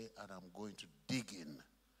seriously, and I'm going to dig in.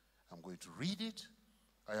 I'm going to read it.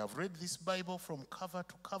 I have read this Bible from cover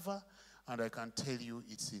to cover, and I can tell you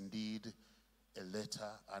it's indeed a letter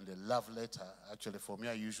and a love letter. Actually, for me,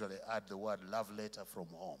 I usually add the word love letter from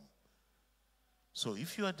home. So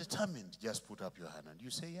if you are determined, just put up your hand and you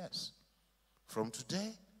say yes. From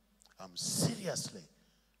today, I'm seriously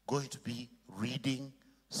going to be reading,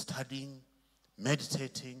 studying,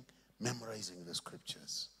 meditating, memorizing the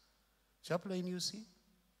scriptures. Chaplain, you see?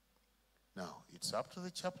 Now, it's up to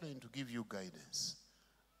the chaplain to give you guidance.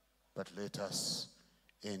 But let us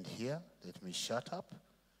end here. Let me shut up,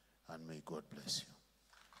 and may God bless you.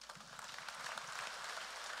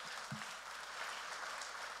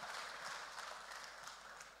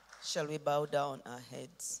 Shall we bow down our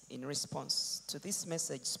heads in response to this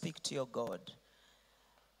message? Speak to your God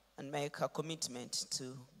and make a commitment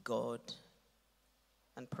to God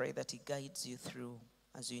and pray that he guides you through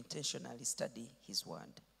as you intentionally study his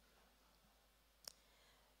word.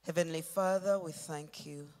 Heavenly Father, we thank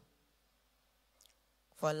you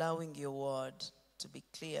for allowing your word to be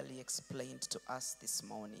clearly explained to us this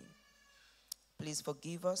morning. Please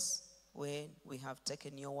forgive us when we have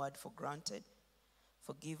taken your word for granted.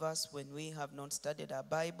 Forgive us when we have not studied our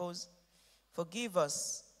Bibles. Forgive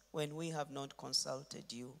us when we have not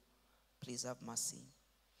consulted you. Please have mercy.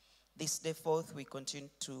 This day forth, we continue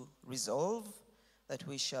to resolve that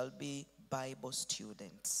we shall be Bible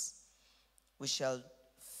students. We shall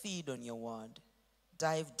feed on your word,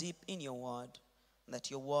 dive deep in your word, that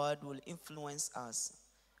your word will influence us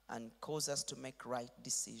and cause us to make right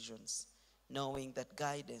decisions, knowing that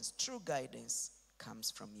guidance, true guidance, comes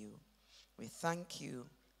from you. We thank you.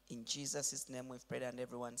 In Jesus' name we've prayed, and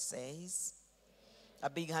everyone says, a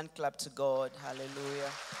big hand clap to God. Hallelujah.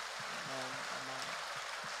 Amen. Amen.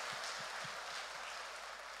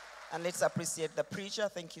 And let's appreciate the preacher.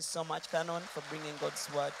 Thank you so much, Canon, for bringing God's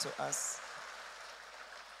word to us.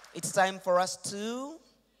 It's time for us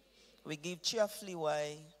we give cheerfully.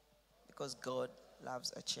 Why? Because God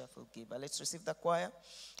loves a cheerful giver. Let's receive the choir.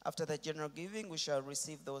 After the general giving, we shall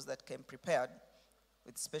receive those that came prepared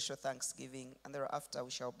with special thanksgiving, and thereafter we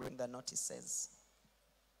shall bring the notices.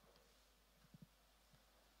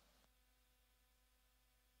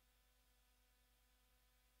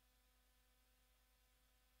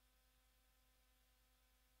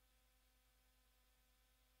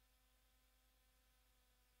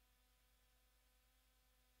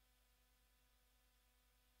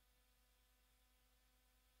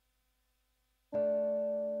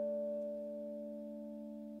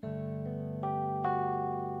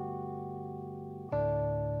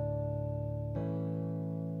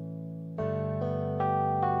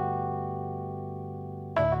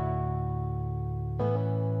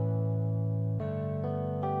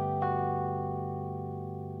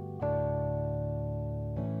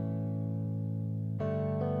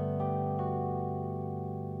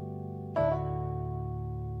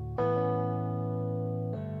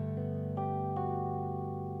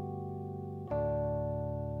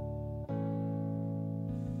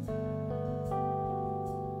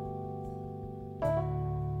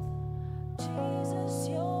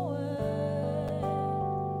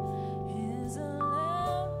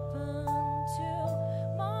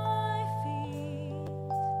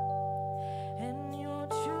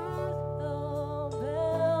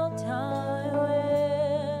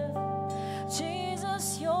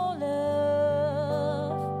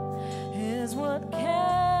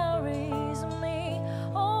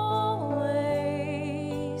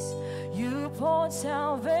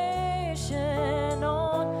 salvation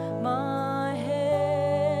on my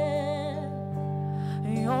head,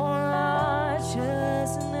 your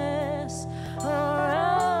righteousness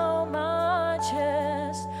around my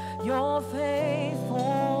chest, your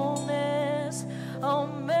faithfulness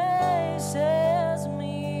amazes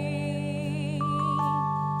me.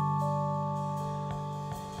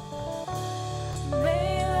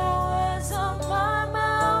 May the words of my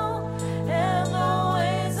mouth and the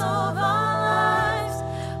ways of our lives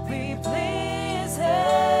be pleasing,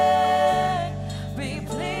 be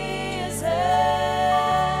pleasing.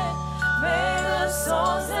 May the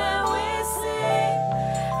songs that we sing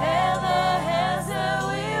and the hands that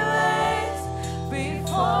we raise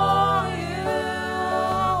before you,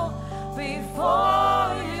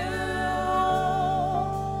 before you.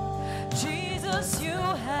 Jesus, you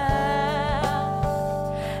have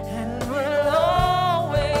and will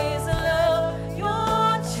always love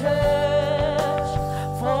your church.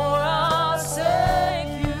 For our sake,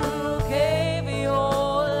 you gave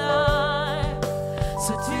your life.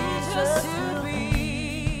 So teach us to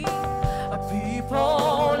be a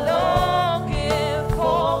people longing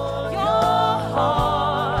for your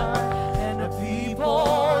heart and a people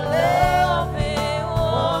loving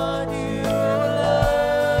what you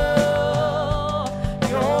love.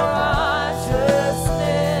 Your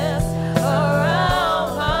righteousness around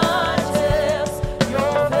my chest,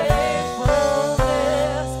 your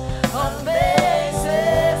faithfulness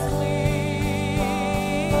amazes me.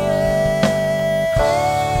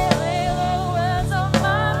 May the words of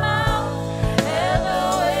my mouth and the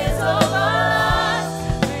ways of our lives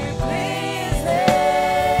be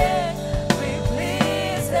pleasing, be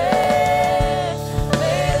pleasing.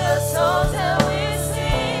 May the songs that we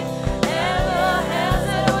sing and the hands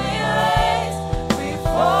that we raise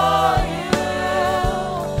before you,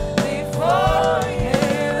 before you.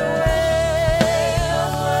 The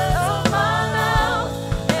words of my mouth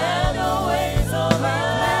and the ways of our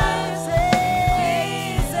lives be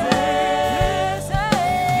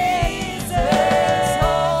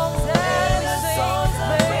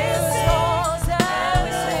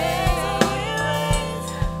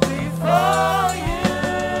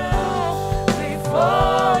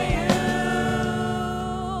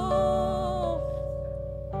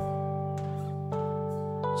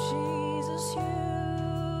Jesus, you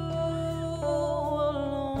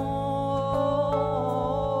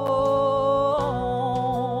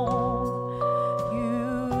alone,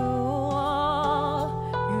 you are.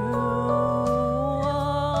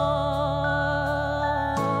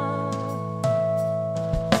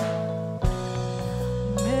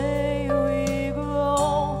 May we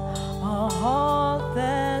grow a heart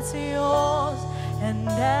that's yours and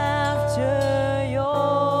after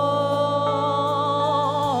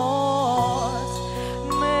yours.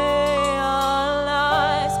 May our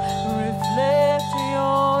lives reflect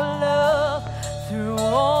your love through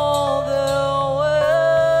all the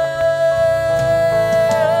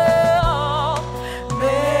world.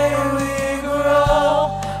 May we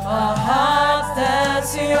grow a heart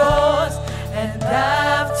that's yours and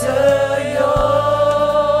after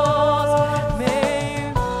yours.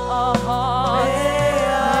 May our hearts, may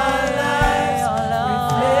our lives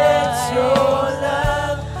reflect your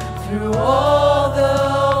love through all the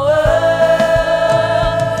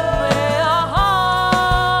world. May our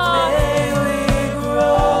hearts, may we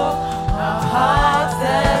grow a heart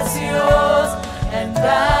that's yours and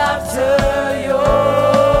after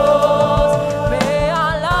yours. May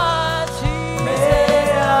our lives, Jesus,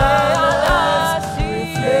 may our lives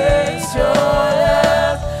reflect your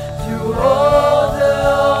love through all the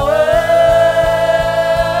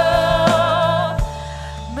world.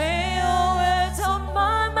 May the words of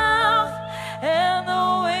my mouth and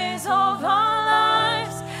the ways of our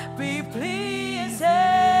lives be pleasing,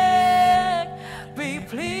 be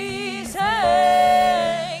pleasing.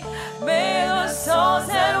 May the songs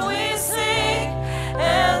that we sing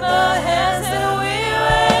and the hands that we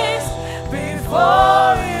raise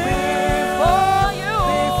before you, before you,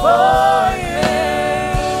 before you.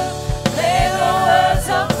 May the words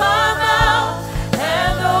of my mouth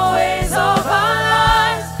and the ways of our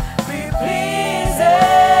lives be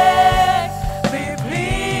pleasing, be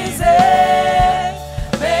pleasing.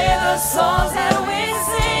 May the songs that we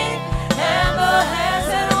sing and the hands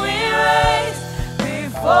that we raise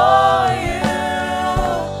before you,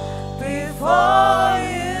 before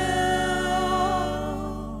you.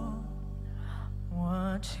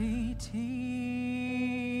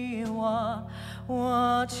 Wachitiwa,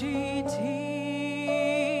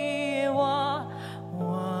 wachitiwa,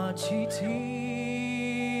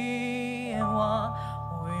 wachitiwa,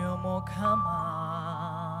 uyo mukama.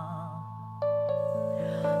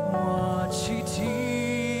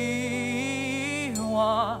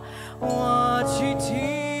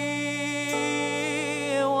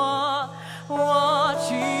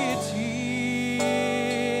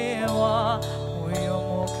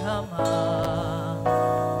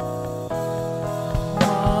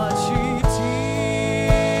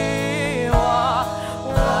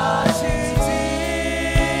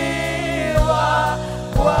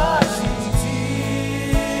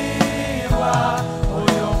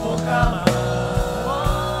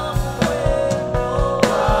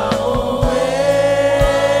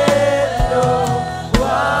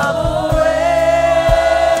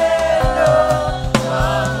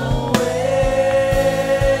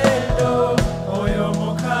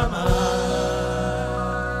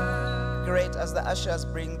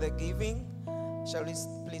 giving. Shall we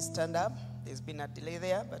please stand up? There's been a delay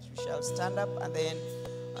there, but we shall stand up, and then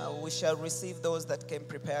we shall receive those that came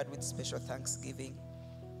prepared with special thanksgiving.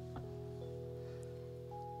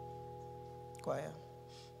 Choir,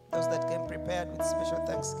 those that came prepared with special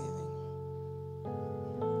thanksgiving.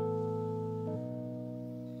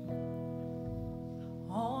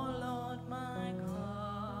 Oh Lord my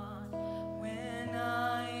God, when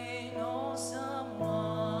I know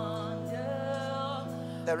someone else,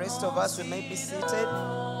 The rest of us, we may be seated. I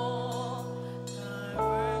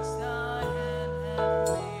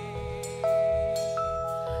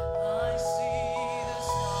see the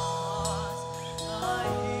stars, I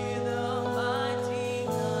hear the mighty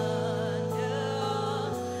thunder,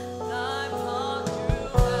 thy power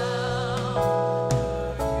throughout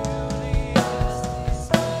the universe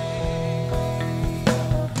display.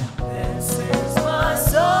 Then sings my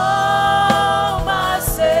soul, my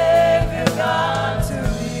Savior God to me.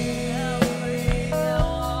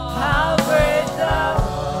 How great thou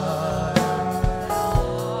art,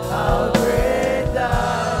 how great thou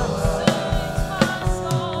art.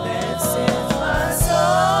 Then sings my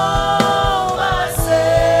soul, my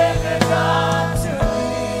Savior God to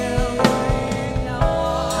me.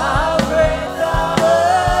 How great thou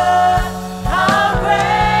art, how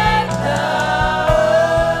great thou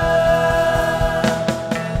art.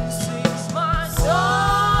 Then sings my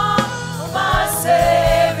soul, my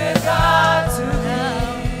Savior God to me.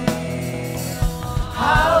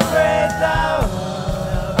 How great thou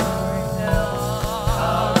art,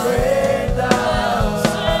 how great thou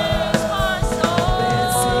art. Then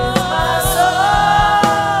sings my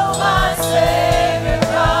soul, my Savior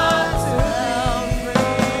God to me.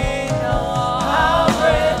 How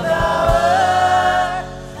great thou art,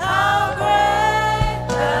 how great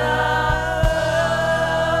thou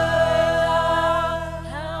art.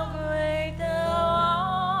 How great thou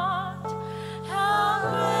art, how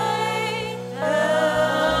great thou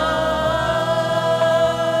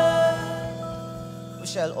art. We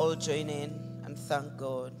shall all join in and thank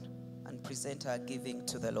God and present our giving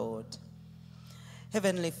to the Lord.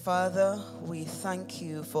 Heavenly Father, we thank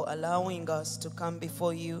you for allowing us to come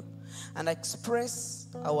before you and express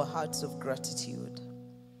our hearts of gratitude.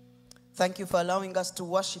 Thank you for allowing us to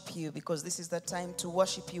worship you, because this is the time to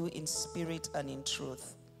worship you in spirit and in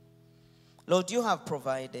truth. Lord, you have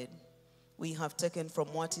provided. We have taken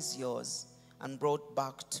from what is yours and brought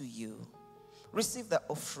back to you. Receive the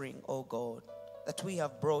offering, O God, that we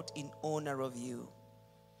have brought in honor of you.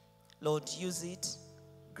 Lord, use it,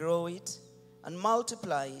 grow it, and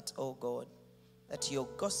multiply it, O God, that your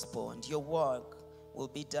gospel and your work will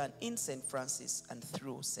be done in St. Francis and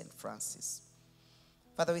through St. Francis.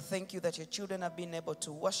 Father, we thank you that your children have been able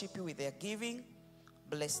to worship you with their giving.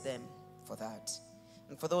 Bless them for that.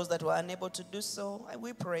 And for those that were unable to do so,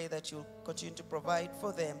 we pray that you'll continue to provide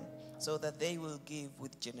for them so that they will give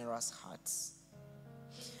with generous hearts.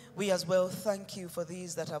 We as well thank you for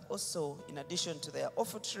these that have also, in addition to their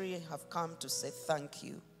offertory, have come to say thank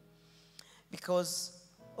you because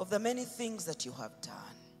of the many things that you have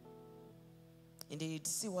done. Indeed,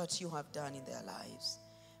 see what you have done in their lives.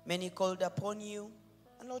 Many called upon you,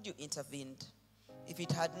 and Lord, you intervened. If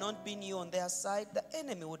it had not been you on their side, the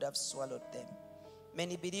enemy would have swallowed them.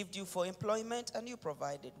 Many believed you for employment, and you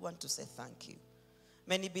provided. Want to say thank you.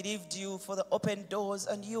 Many believed you for the open doors,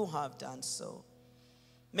 and you have done so.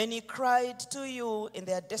 Many cried to you in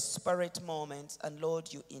their desperate moments, and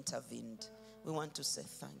Lord, you intervened. We want to say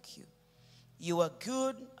thank you. You are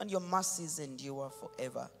good, and your mercies endure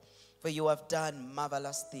forever. For you have done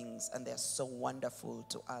marvelous things, and they are so wonderful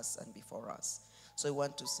to us and before us. So we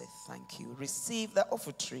want to say thank you. Receive the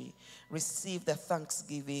offertory. Receive the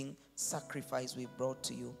thanksgiving sacrifice we brought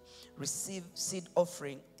to you. Receive seed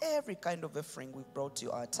offering, every kind of offering we brought to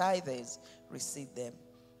you. Our tithers, receive them,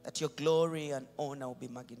 that your glory and honor will be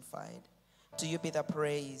magnified. To you be the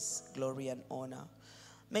praise, glory, and honor.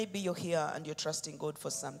 Maybe you're here and you're trusting God for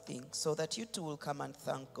something, so that you too will come and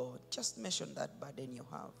thank God. Just mention that burden you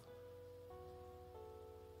have.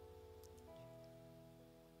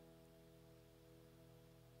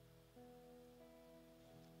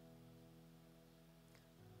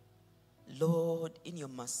 Lord, in your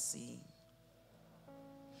mercy,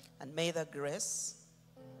 and may the grace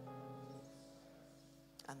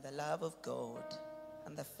and the love of God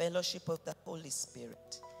and the fellowship of the Holy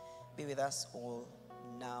Spirit be with us all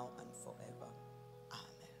now and forever.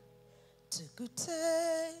 Amen.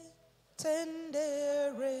 Tukute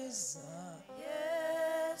tendereza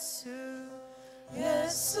Yesu,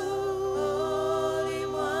 Yesu, Holy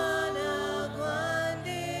Mwana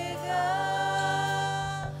Gwandiga,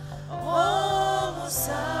 O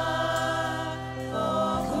Musa,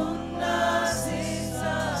 O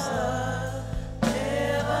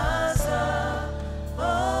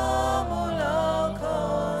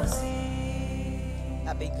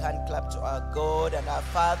hand clap to our God and our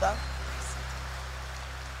Father.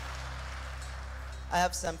 I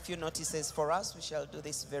have some few notices for us. We shall do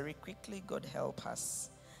this very quickly. God help us.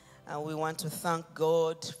 And we want to thank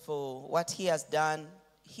God for what He has done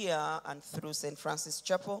here and through St. Francis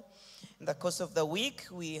Chapel. In the course of the week,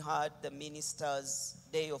 we had the Ministers'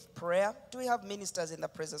 Day of Prayer. Do we have ministers in the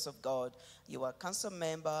presence of God? You are council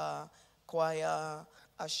member, choir,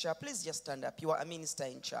 usher. Please just stand up. You are a minister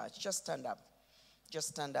in church. Just stand up. Just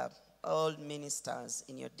stand up. All ministers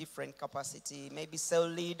in your different capacity. Maybe cell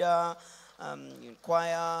leader,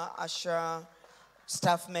 choir, usher,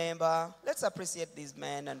 staff member. Let's appreciate these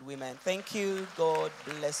men and women. Thank you. God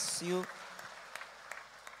bless you.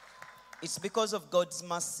 It's because of God's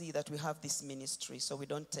mercy that we have this ministry, so we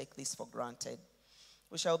don't take this for granted.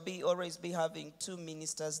 We shall always be having 2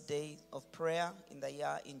 Ministers' Day of Prayer in the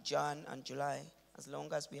year in June and July, as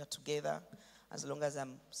long as we are together, as long as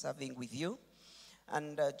I'm serving with you.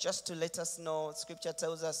 And just to let us know, Scripture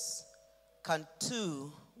tells us, can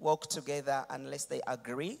 2 walk together unless they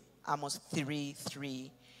agree? Amos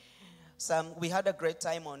 3:3. We had a great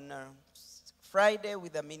time on Friday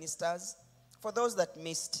with the ministers. For those that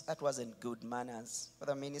missed, that wasn't good manners. For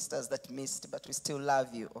the ministers that missed, but we still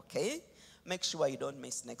love you, okay? Make sure you don't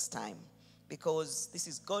miss next time, because this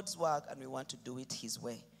is God's work and we want to do it His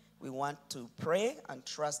way. We want to pray and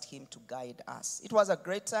trust Him to guide us. It was a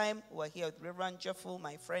great time. We were here with Reverend Jeffel,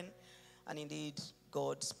 my friend, and indeed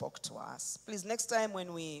God spoke to us. Please, next time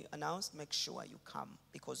when we announce, make sure you come,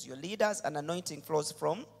 because your leaders and anointing flows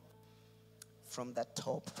from the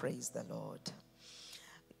top. Praise the Lord.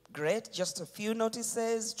 Great. Just a few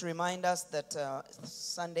notices to remind us that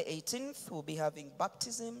Sunday 18th we'll be having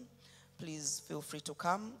baptism. Please feel free to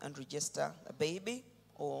come and register a baby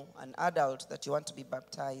or an adult that you want to be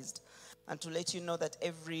baptized. And to let you know that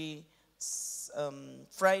every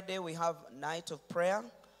Friday we have night of prayer,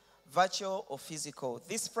 virtual or physical.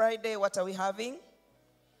 This Friday, what are we having?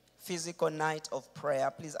 Physical night of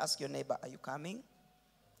prayer. Please ask your neighbor, are you coming?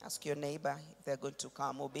 Ask your neighbor if they're going to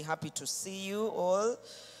come. We'll be happy to see you all.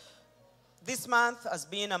 This month has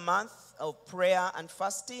been a month of prayer and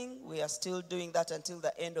fasting. We are still doing that until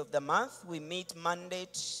the end of the month. We meet Monday,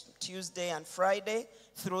 Tuesday, and Friday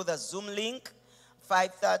through the Zoom link,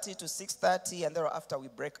 5:30 to 6:30, and thereafter we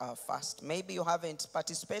break our fast. Maybe you haven't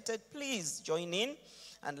participated. Please join in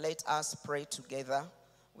and let us pray together.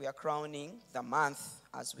 We are crowning the month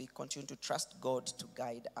as we continue to trust God to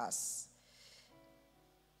guide us.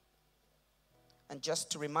 And just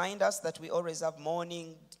to remind us that we always have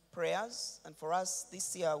morning prayers, and for us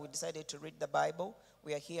this year we decided to read the Bible.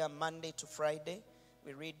 We are here Monday to Friday.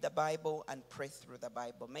 We read the Bible and pray through the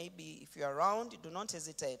Bible. Maybe if you're around, do not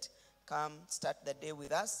hesitate. Come start the day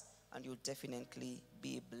with us and you'll definitely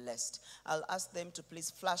be blessed. I'll ask them to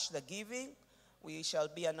please flash the giving. We shall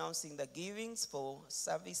be announcing the givings for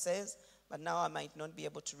services, but now I might not be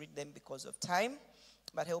able to read them because of time,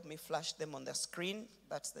 but help me flash them on the screen.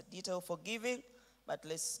 That's the detail for giving. But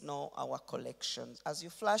let's know our collections. As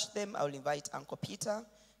you flash them, I will invite Uncle Peter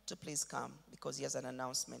to please come, because he has an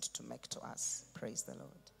announcement to make to us. Praise the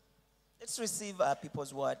Lord. Let's receive our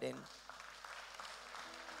people's word then.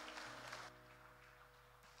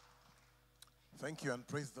 Thank you and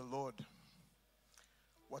praise the Lord.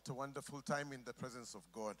 What a wonderful time in the presence of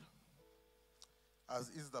God. As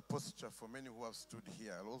is the posture for many who have stood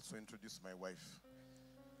here, I'll also introduce my wife.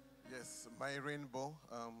 Yes, my rainbow,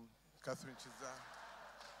 Catherine Chiza.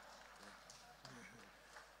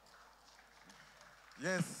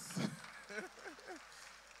 Yes.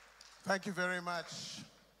 Thank you very much.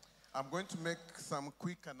 I'm going to make some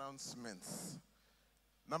quick announcements.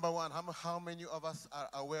 Number one, how many of us are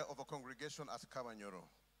aware of a congregation at Kabanyoro?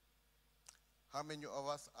 How many of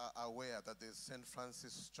us are aware that there's St.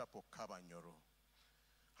 Francis Chapel, Kabanyoro?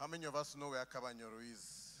 How many of us know where Kabanyoro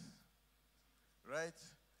is? Right?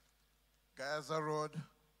 Gayaza Road,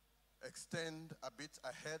 extend a bit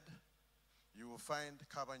ahead, you will find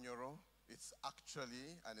Kabanyoro. It's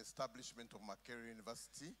actually an establishment of Makerere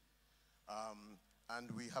University, and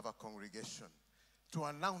we have a congregation. To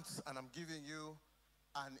announce, and I'm giving you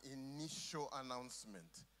an initial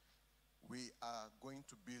announcement, we are going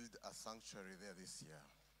to build a sanctuary there this year.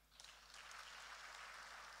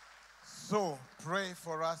 So pray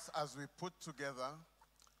for us as we put together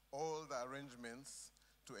all the arrangements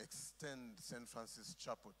to extend St. Francis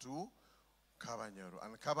Chapel to Kabanyoro.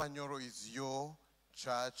 And Kabanyoro is your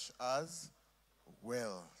church as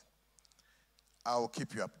well. I'll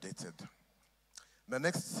keep you updated. The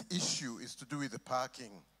next issue is to do with the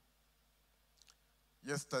parking.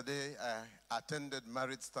 Yesterday, I attended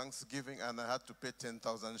marriage Thanksgiving and I had to pay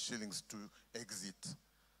 10,000 shillings to exit.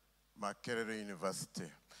 Makerere University.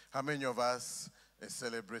 How many of us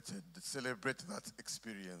celebrate that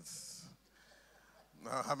experience?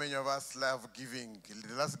 Now, how many of us love giving?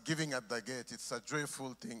 That's giving at the gate. It's a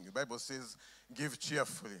joyful thing. The Bible says, give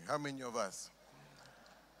cheerfully. How many of us?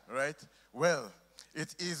 Right? Well,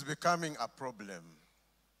 it is becoming a problem.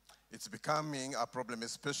 It's becoming a problem,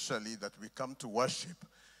 especially that we come to worship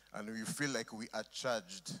and we feel like we are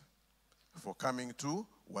charged for coming to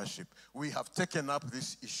worship. We have taken up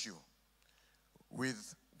this issue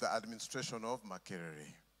with the administration of Makerere.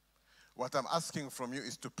 What I'm asking from you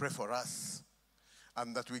is to pray for us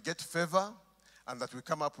and that we get favor and that we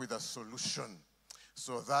come up with a solution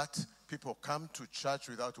so that people come to church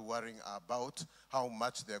without worrying about how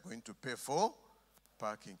much they're going to pay for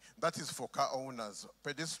parking. That is for car owners.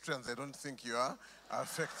 Pedestrians, I don't think you are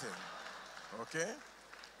affected. Okay?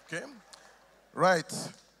 Okay? Right.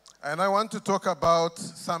 And I want to talk about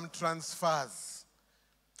some transfers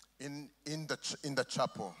in the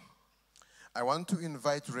chapel. I want to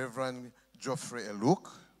invite Reverend Geoffrey Eluk.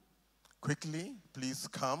 Quickly, please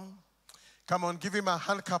come. Come on, give him a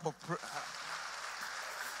hand clap of prayer.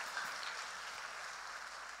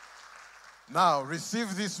 Now,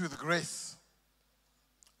 receive this with grace.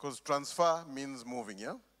 Because transfer means moving,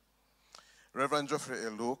 yeah? Reverend Geoffrey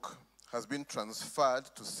Eluk has been transferred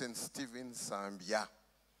to St. Stephen, Zambia,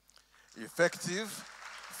 effective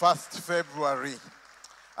 1st February.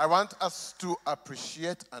 I want us to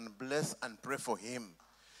appreciate and bless and pray for him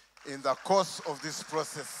in the course of this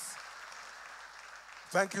process.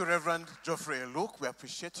 Thank you, Reverend Geoffrey Eluk. We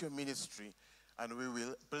appreciate your ministry, and we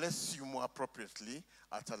will bless you more appropriately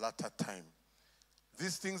at a later time.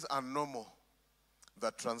 These things are normal.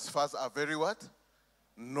 The transfers are very what?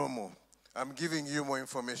 Normal. I'm giving you more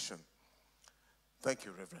information. Thank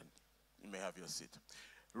you, Reverend. You may have your seat.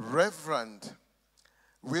 Reverend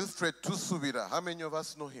Wilfred Tusubira, how many of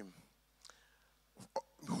us know him?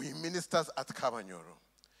 He ministers at Kabanyoro.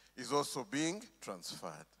 He's also being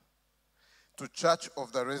transferred to Church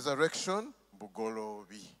of the Resurrection,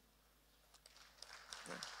 Bugolobi.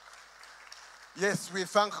 Yes, we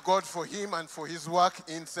thank God for him and for his work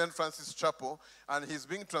in St. Francis Chapel, and he's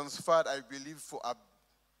being transferred, I believe,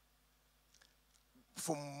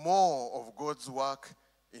 for more of God's work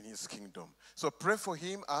in his kingdom. So pray for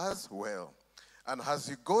him as well. And as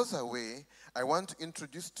he goes away, I want to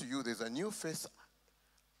introduce to you, there's a new face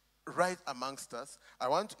right amongst us. I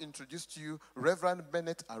want to introduce to you Reverend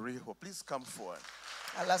Bennett Ariho. Please come forward.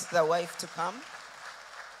 I'll ask the wife to come.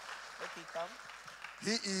 Okay, come.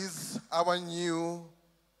 He is our new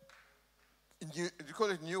do you call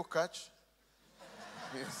it new catch?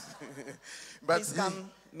 Yes. But please come,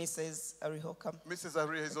 Mrs. Ariho, come. Mrs.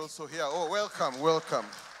 Ariho is also here. Oh, welcome, welcome.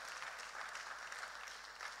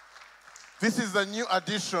 This is the new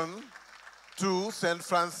addition to St.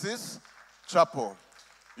 Francis Chapel.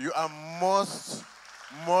 You are most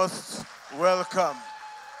welcome.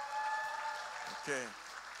 Okay.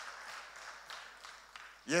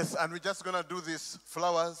 Yes, and we're just going to do this.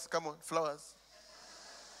 Flowers, come on, flowers.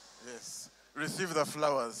 Yes, receive the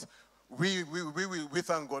flowers. We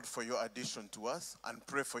thank God for your addition to us and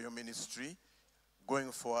pray for your ministry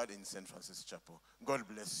going forward in St. Francis Chapel. God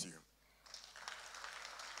bless you.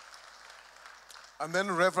 And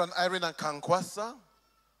then Reverend Irene Kankwasa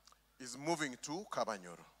is moving to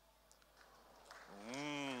Kabanyoro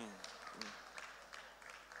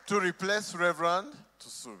to replace Reverend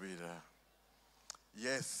Tusubira.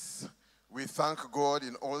 Yes, we thank God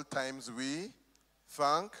in all times. We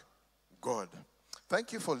thank God.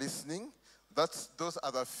 Thank you for listening. Those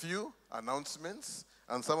are the few announcements,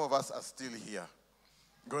 and some of us are still here.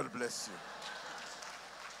 God bless you.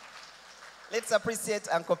 Let's appreciate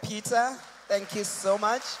Uncle Peter. Thank you so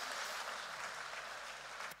much.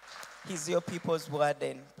 He's your people's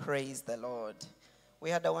warden. Praise the Lord. We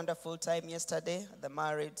had a wonderful time yesterday, the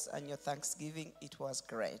marriage and your Thanksgiving. It was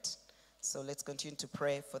great. So let's continue to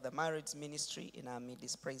pray for the marriage ministry in our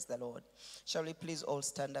midst. Praise the Lord. Shall we please all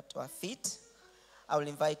stand up to our feet? I will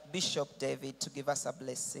invite Bishop David to give us a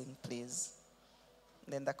blessing, please.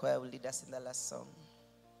 Then the choir will lead us in the last song.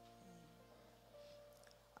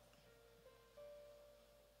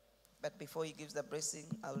 But before he gives the blessing,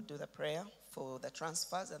 I will do the prayer for the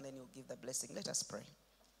transfers, and then he'll give the blessing. Let us pray.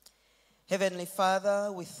 Heavenly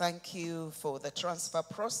Father, we thank you for the transfer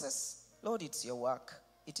process. Lord, it's your work.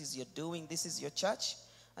 It is your doing. This is your church,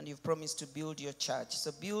 and you've promised to build your church.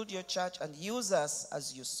 So build your church and use us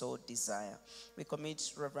as you so desire. We commit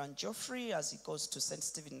Reverend Geoffrey as he goes to St.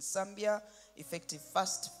 Stephen, Zambia, effective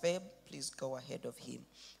 1st Feb. Please go ahead of him.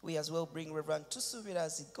 We as well bring Reverend Tusubira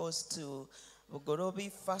as he goes to Bugorobi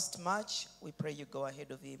First March, we pray you go ahead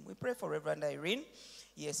of him. We pray for Reverend Irene.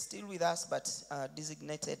 He is still with us, but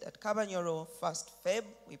designated at Kabanyoro 1st Feb.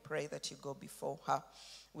 We pray that you go before her.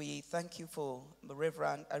 We thank you for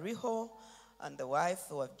Reverend Ariho and the wife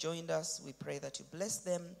who have joined us. We pray that you bless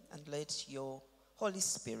them and let your Holy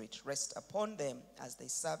Spirit rest upon them as they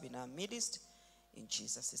serve in our midst. In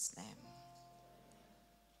Jesus' name.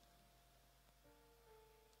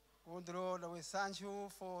 Good Lord, we thank you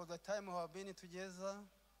for the time we have been together,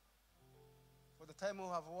 for the time we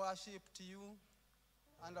have worshipped you,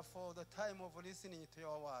 and for the time of listening to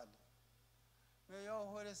your word. May your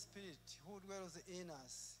Holy Spirit, who dwells in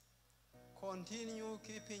us, continue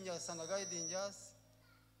keeping us and guiding us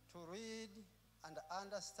to read and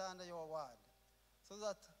understand your word, so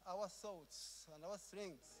that our thoughts and our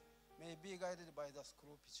strength may be guided by the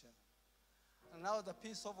scripture. And now the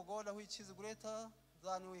peace of God, which is greater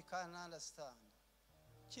than we can understand,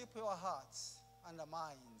 keep your hearts and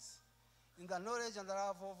minds in the knowledge and the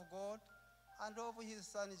love of God and of his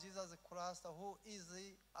Son Jesus Christ, who is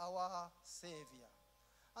our Savior.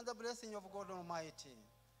 And the blessing of God Almighty,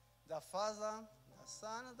 the Father, the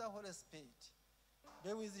Son, and the Holy Spirit,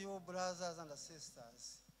 be with you, brothers and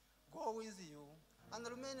sisters. Go with you and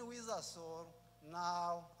remain with us all,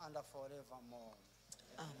 now and forevermore.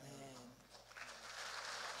 Amen.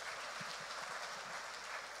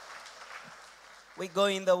 We go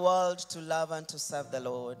in the world to love and to serve the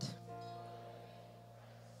Lord.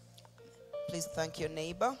 Please thank your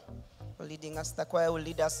neighbor for leading us. The choir will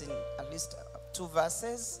lead us in at least 2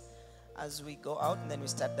 verses as we go out, and then we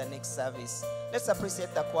start the next service. Let's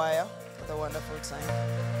appreciate the choir for the wonderful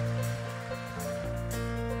time.